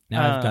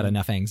 Now I've got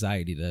enough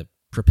anxiety to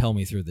propel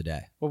me through the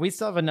day. Well, we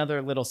still have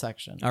another little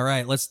section. All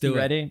right, let's do You it.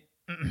 ready?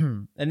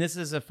 And this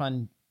is a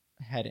fun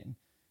heading.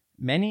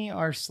 Many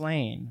are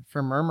slain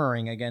for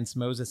murmuring against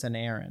Moses and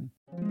Aaron.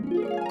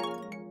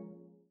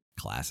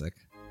 Classic.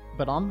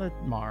 But on the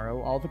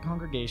morrow, all the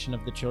congregation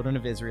of the children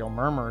of Israel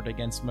murmured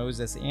against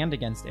Moses and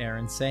against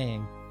Aaron,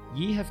 saying,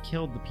 Ye have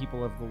killed the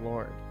people of the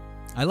Lord.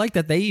 I like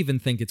that they even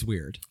think it's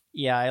weird.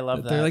 Yeah, I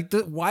love that. They're like,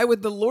 why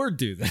would the Lord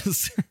do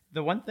this?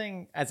 The one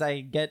thing, as I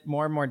get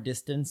more and more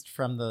distanced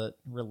from the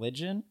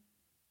religion,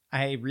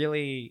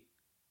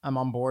 I'm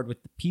on board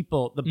with the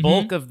people. The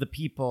bulk of the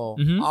people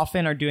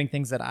often are doing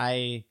things that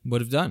I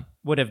would have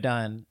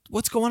done.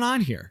 What's going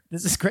on here?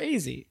 This is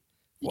crazy.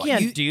 You What,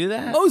 can't do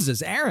that.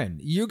 Moses, Aaron,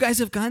 you guys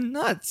have gone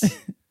nuts.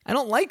 I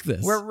don't like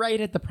this. We're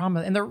right at the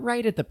promise, and they're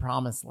right at the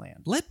promised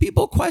land. Let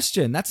people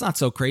question. That's not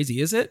so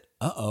crazy, is it?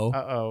 Uh-oh.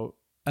 Uh-oh.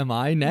 Am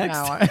I next?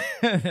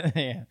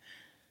 Yeah.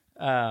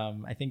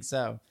 I think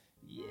so.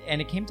 And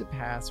it came to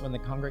pass when the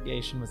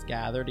congregation was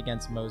gathered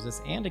against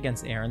Moses and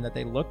against Aaron that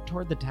they looked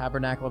toward the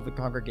tabernacle of the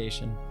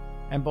congregation,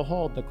 and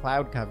behold, the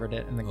cloud covered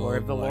it, and the glory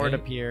of the Lord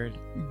appeared.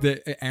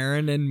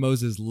 Aaron and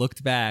Moses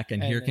looked back,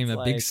 and here it's came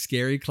a big like,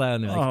 scary cloud.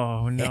 And they're like,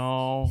 Oh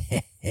no.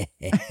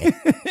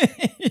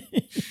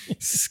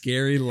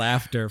 scary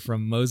laughter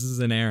from Moses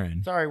and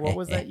Aaron. Sorry, what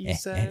was that you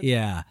said?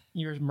 Yeah.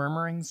 You were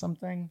murmuring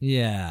something?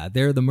 Yeah.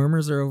 The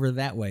murmurs are over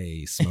that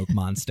way, smoke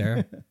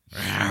monster.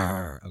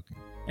 Okay.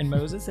 And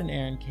Moses and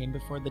Aaron came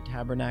before the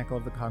tabernacle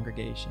of the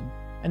congregation.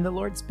 And the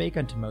Lord spake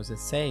unto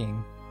Moses,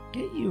 saying,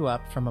 Get you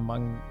up from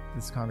among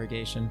this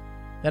congregation,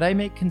 that I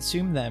may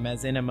consume them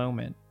as in a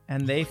moment.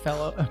 And they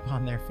fell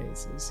upon their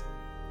faces.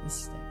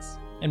 This stinks.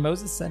 And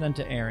Moses said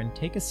unto Aaron,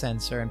 Take a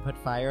censer, and put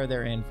fire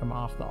therein from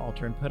off the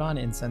altar, and put on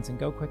incense, and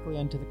go quickly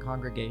unto the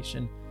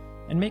congregation,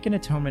 and make an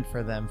atonement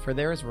for them, for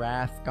there is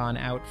wrath gone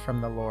out from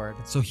the Lord.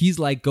 So he's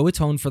like, go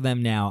atone for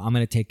them now. I'm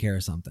going to take care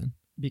of something.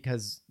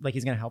 Because, like,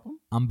 he's going to help them?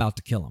 I'm about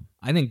to kill them.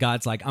 I think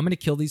God's like, I'm going to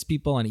kill these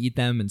people and eat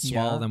them and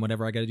swallow them,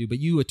 whatever I got to do. But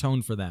you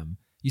atone for them.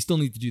 You still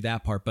need to do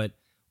that part, but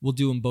we'll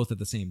do them both at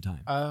the same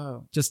time.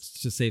 Oh.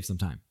 Just to save some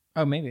time.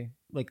 Oh, maybe.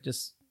 Like,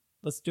 just...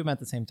 Let's do them at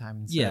the same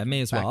time. Yeah,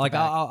 may as well. Like,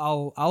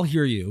 I'll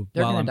hear you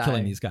while I'm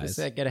killing these guys.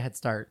 Just get a head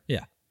start.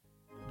 Yeah.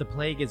 The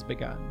plague is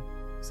begun,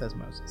 says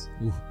Moses.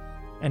 Oof.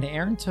 And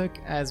Aaron took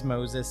as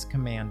Moses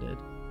commanded,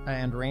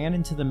 and ran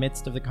into the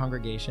midst of the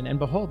congregation, and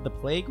behold, the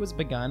plague was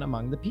begun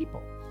among the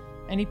people.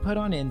 And he put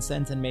on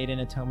incense and made an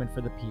atonement for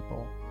the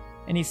people.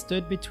 And he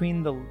stood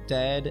between the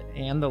dead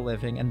and the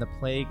living, and the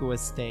plague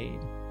was stayed.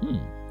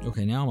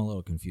 Okay, now I'm a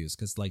little confused,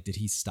 because, like, did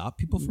he stop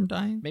people from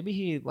dying? Maybe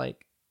he,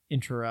 like...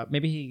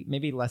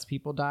 maybe less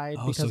people died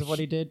because of what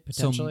he did,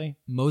 potentially.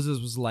 So Moses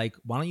was like,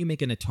 why don't you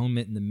make an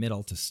atonement in the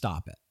middle to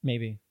stop it?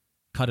 Maybe.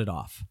 Cut it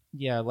off.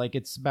 Yeah, like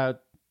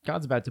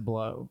God's about to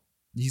blow.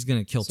 He's going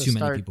to kill too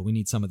many people. We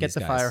need some of these guys. Get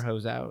the fire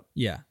hose out.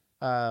 Yeah.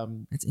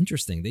 It's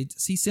interesting.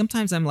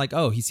 Sometimes I'm like,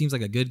 oh, he seems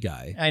like a good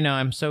guy. I know.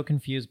 I'm so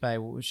confused by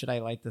should I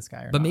like this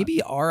guy or not. But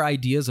maybe our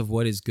ideas of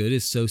what is good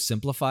is so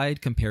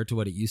simplified compared to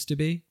what it used to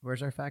be.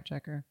 Where's our fact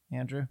checker?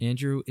 Andrew?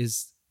 Andrew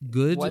is...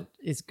 good. What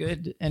is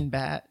good and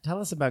bad? Tell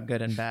us about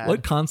good and bad.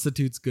 What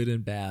constitutes good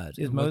and bad?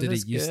 Is and what Moses did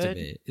it used good?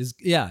 to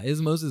be?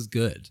 Is Moses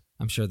good?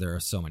 I'm sure there are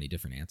so many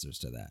different answers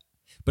to that.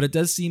 But it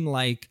does seem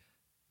like,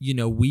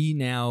 we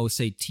now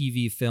say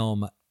TV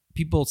film,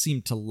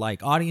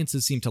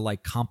 audiences seem to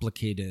like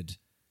complicated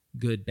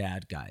good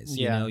bad guys.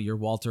 Yeah. Your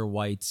Walter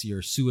Whites,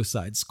 your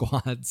Suicide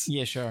Squads.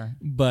 Yeah, sure.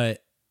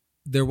 But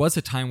there was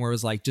a time where it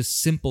was like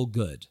just simple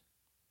good.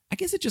 I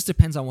guess it just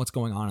depends on what's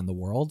going on in the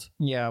world.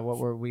 Yeah,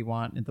 what we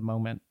want at the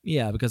moment.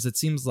 Yeah, because it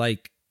seems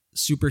like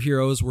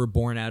superheroes were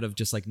born out of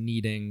just like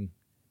needing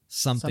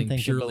something to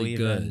purely believe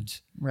good. in.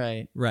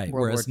 Right. Right.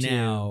 World Whereas War II.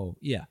 now,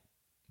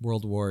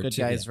 World War Good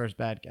II. guys versus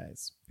bad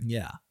guys.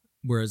 Yeah.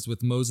 Whereas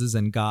with Moses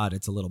and God,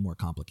 it's a little more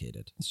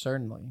complicated.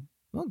 Certainly.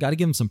 Well, got to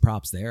give him some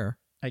props there.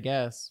 I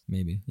guess.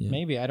 Maybe. Yeah.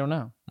 Maybe. I don't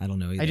know. I don't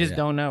know either. I just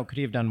don't know. Could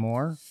he have done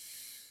more?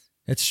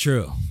 It's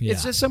true. Yeah.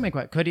 It's just so many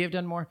questions. Could he have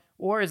done more?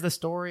 Or is the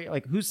story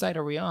like whose side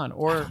are we on?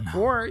 Or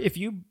if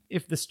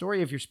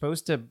you're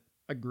supposed to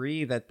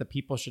agree that the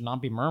people should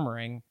not be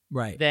murmuring,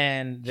 right,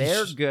 then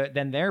they're good,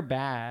 then they're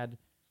bad.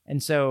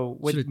 And so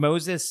would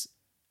Moses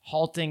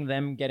halting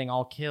them getting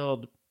all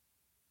killed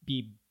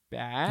be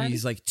bad?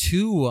 He's like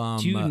too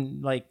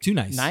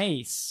nice.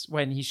 Nice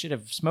when he should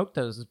have smoked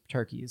those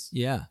turkeys.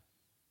 Yeah.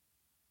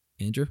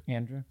 Andrew?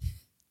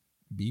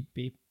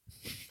 Beep.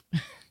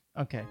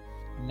 Okay.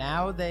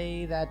 Now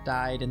they that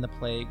died in the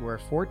plague were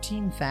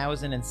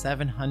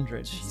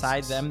 14,700,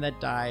 beside them that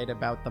died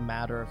about the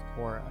matter of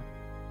Korah.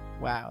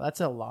 Wow,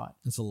 that's a lot.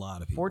 That's a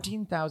lot of people.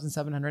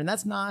 14,700, and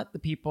that's not the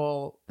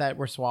people that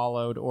were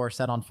swallowed or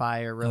set on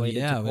fire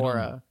related to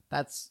Korah.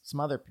 That's some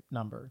other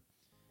number.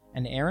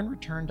 And Aaron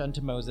returned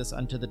unto Moses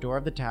unto the door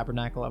of the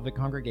tabernacle of the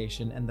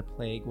congregation, and the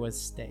plague was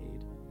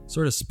stayed.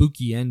 Sort of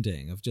spooky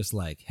ending of just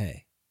like,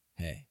 hey,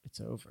 it's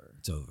over.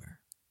 It's over.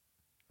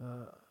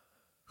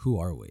 Who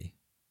are we?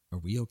 Are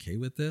we okay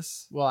with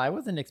this? Well, I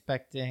wasn't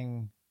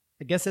expecting,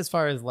 I guess as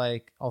far as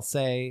like, I'll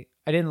say,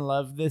 I didn't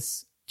love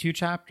this 2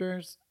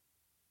 chapters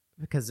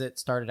because it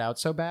started out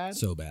so bad.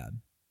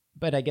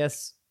 But I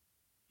guess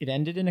it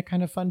ended in a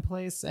kind of fun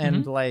place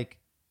and like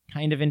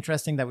kind of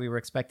interesting that we were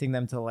expecting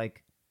them to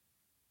like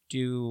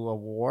do a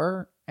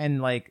war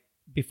and like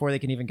before they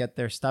can even get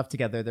their stuff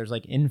together, there's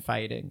like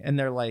infighting and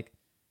they're like,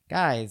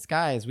 guys,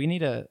 we need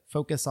to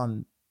focus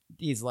on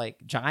these like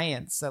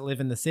giants that live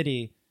in the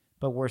city,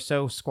 but we're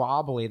so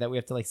squabbly that we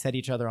have to like set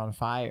each other on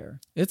fire.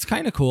 It's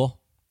kind of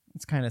cool.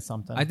 It's kind of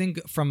something. I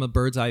think from a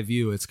bird's eye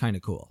view, it's kind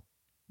of cool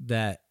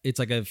that it's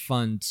like a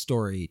fun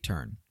story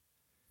turn.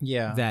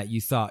 Yeah. That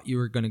you thought you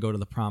were going to go to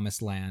the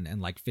promised land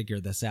and like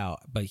figure this out.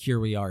 But here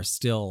we are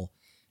still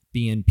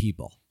being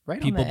people.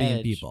 Right people on the being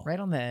edge. People. Right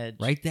on the edge.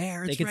 Right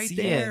there. It's right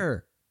there.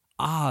 It.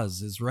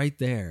 Oz is right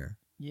there.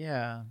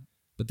 Yeah.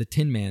 But the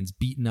Tin Man's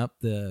beating up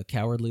the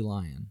cowardly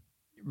lion.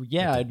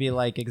 Yeah, it'd be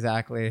like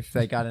exactly if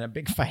they got in a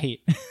big fight.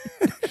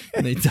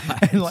 And they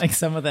died. And like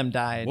some of them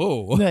died.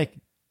 Whoa. Like,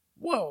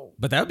 whoa.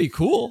 But that would be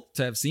cool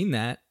to have seen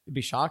that. It'd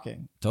be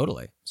shocking.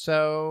 Totally.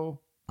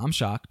 So. I'm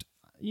shocked.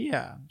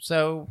 Yeah.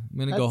 So. I'm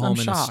going to go home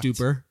in a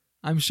stupor.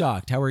 I'm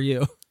shocked. How are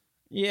you?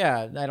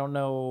 Yeah. I don't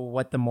know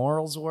what the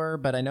morals were,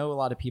 but I know a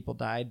lot of people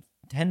died.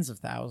 Tens of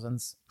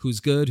thousands.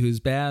 Who's good? Who's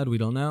bad? We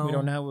don't know. We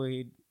don't know.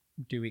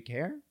 Do we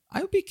care? I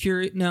would be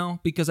curious.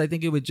 No, because I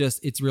think it would just,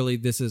 it's really,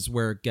 this is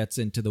where it gets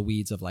into the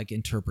weeds of like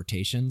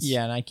interpretations.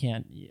 Yeah. And we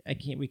can't.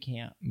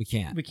 We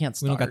can't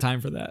Start. We don't got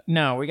time for that.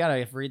 No, we got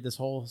to read this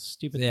whole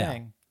stupid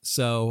thing.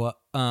 So,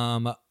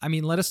 I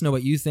mean, let us know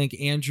what you think.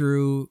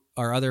 Andrew,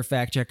 our other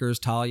fact checkers,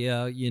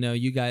 Talia,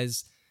 you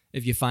guys,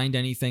 if you find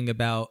anything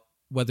about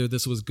whether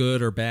this was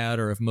good or bad,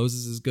 or if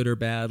Moses is good or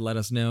bad, let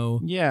us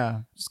know.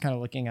 Yeah. Just kind of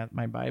looking at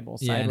my Bible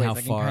sideways. And how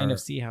I can kind of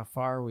see how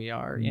far we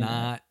are.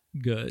 Not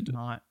good.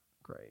 Not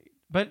great.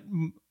 But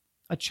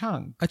a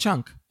chunk. A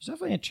chunk. There's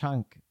definitely a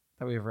chunk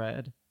that we've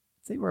read.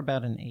 I'd say we're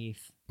about an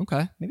 8th.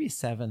 Okay. Maybe a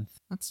 7th.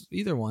 That's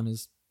either one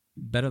is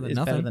better than it's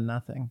nothing. Better than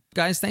nothing.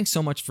 Guys, thanks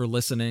so much for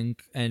listening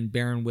and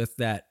bearing with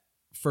that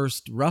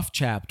first rough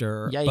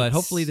chapter. Yikes. But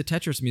hopefully the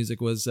Tetris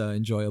music was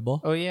enjoyable.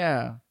 Oh,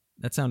 yeah.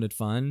 That sounded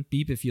fun.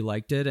 Beep if you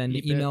liked it. And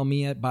email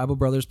me at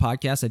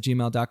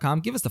BibleBrothersPodcast@gmail.com.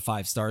 Give us the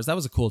 5 stars. That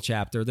was a cool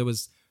chapter. There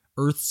was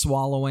earth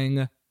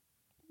swallowing.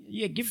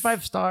 Yeah, give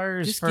 5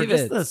 stars just for give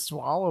just it. the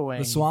swallowing.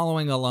 The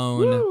swallowing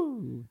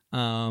alone.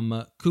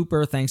 Woo!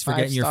 Cooper, thanks for 5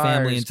 getting your stars.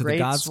 family into Great the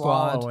God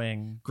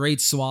swallowing. Squad.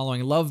 Great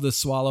swallowing. Love the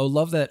swallow.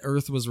 Love that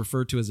earth was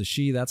referred to as a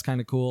she. That's kind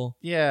of cool.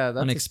 Yeah,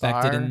 that's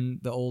unexpected a star. in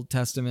the Old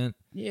Testament.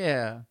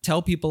 Yeah.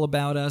 Tell people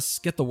about us.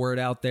 Get the word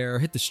out there.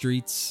 Hit the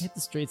streets.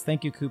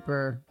 Thank you,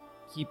 Cooper.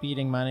 Keep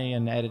eating money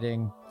and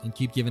editing. And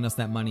keep giving us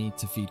that money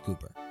to feed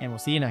Cooper. And we'll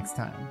see you next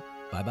time.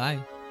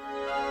 Bye-bye.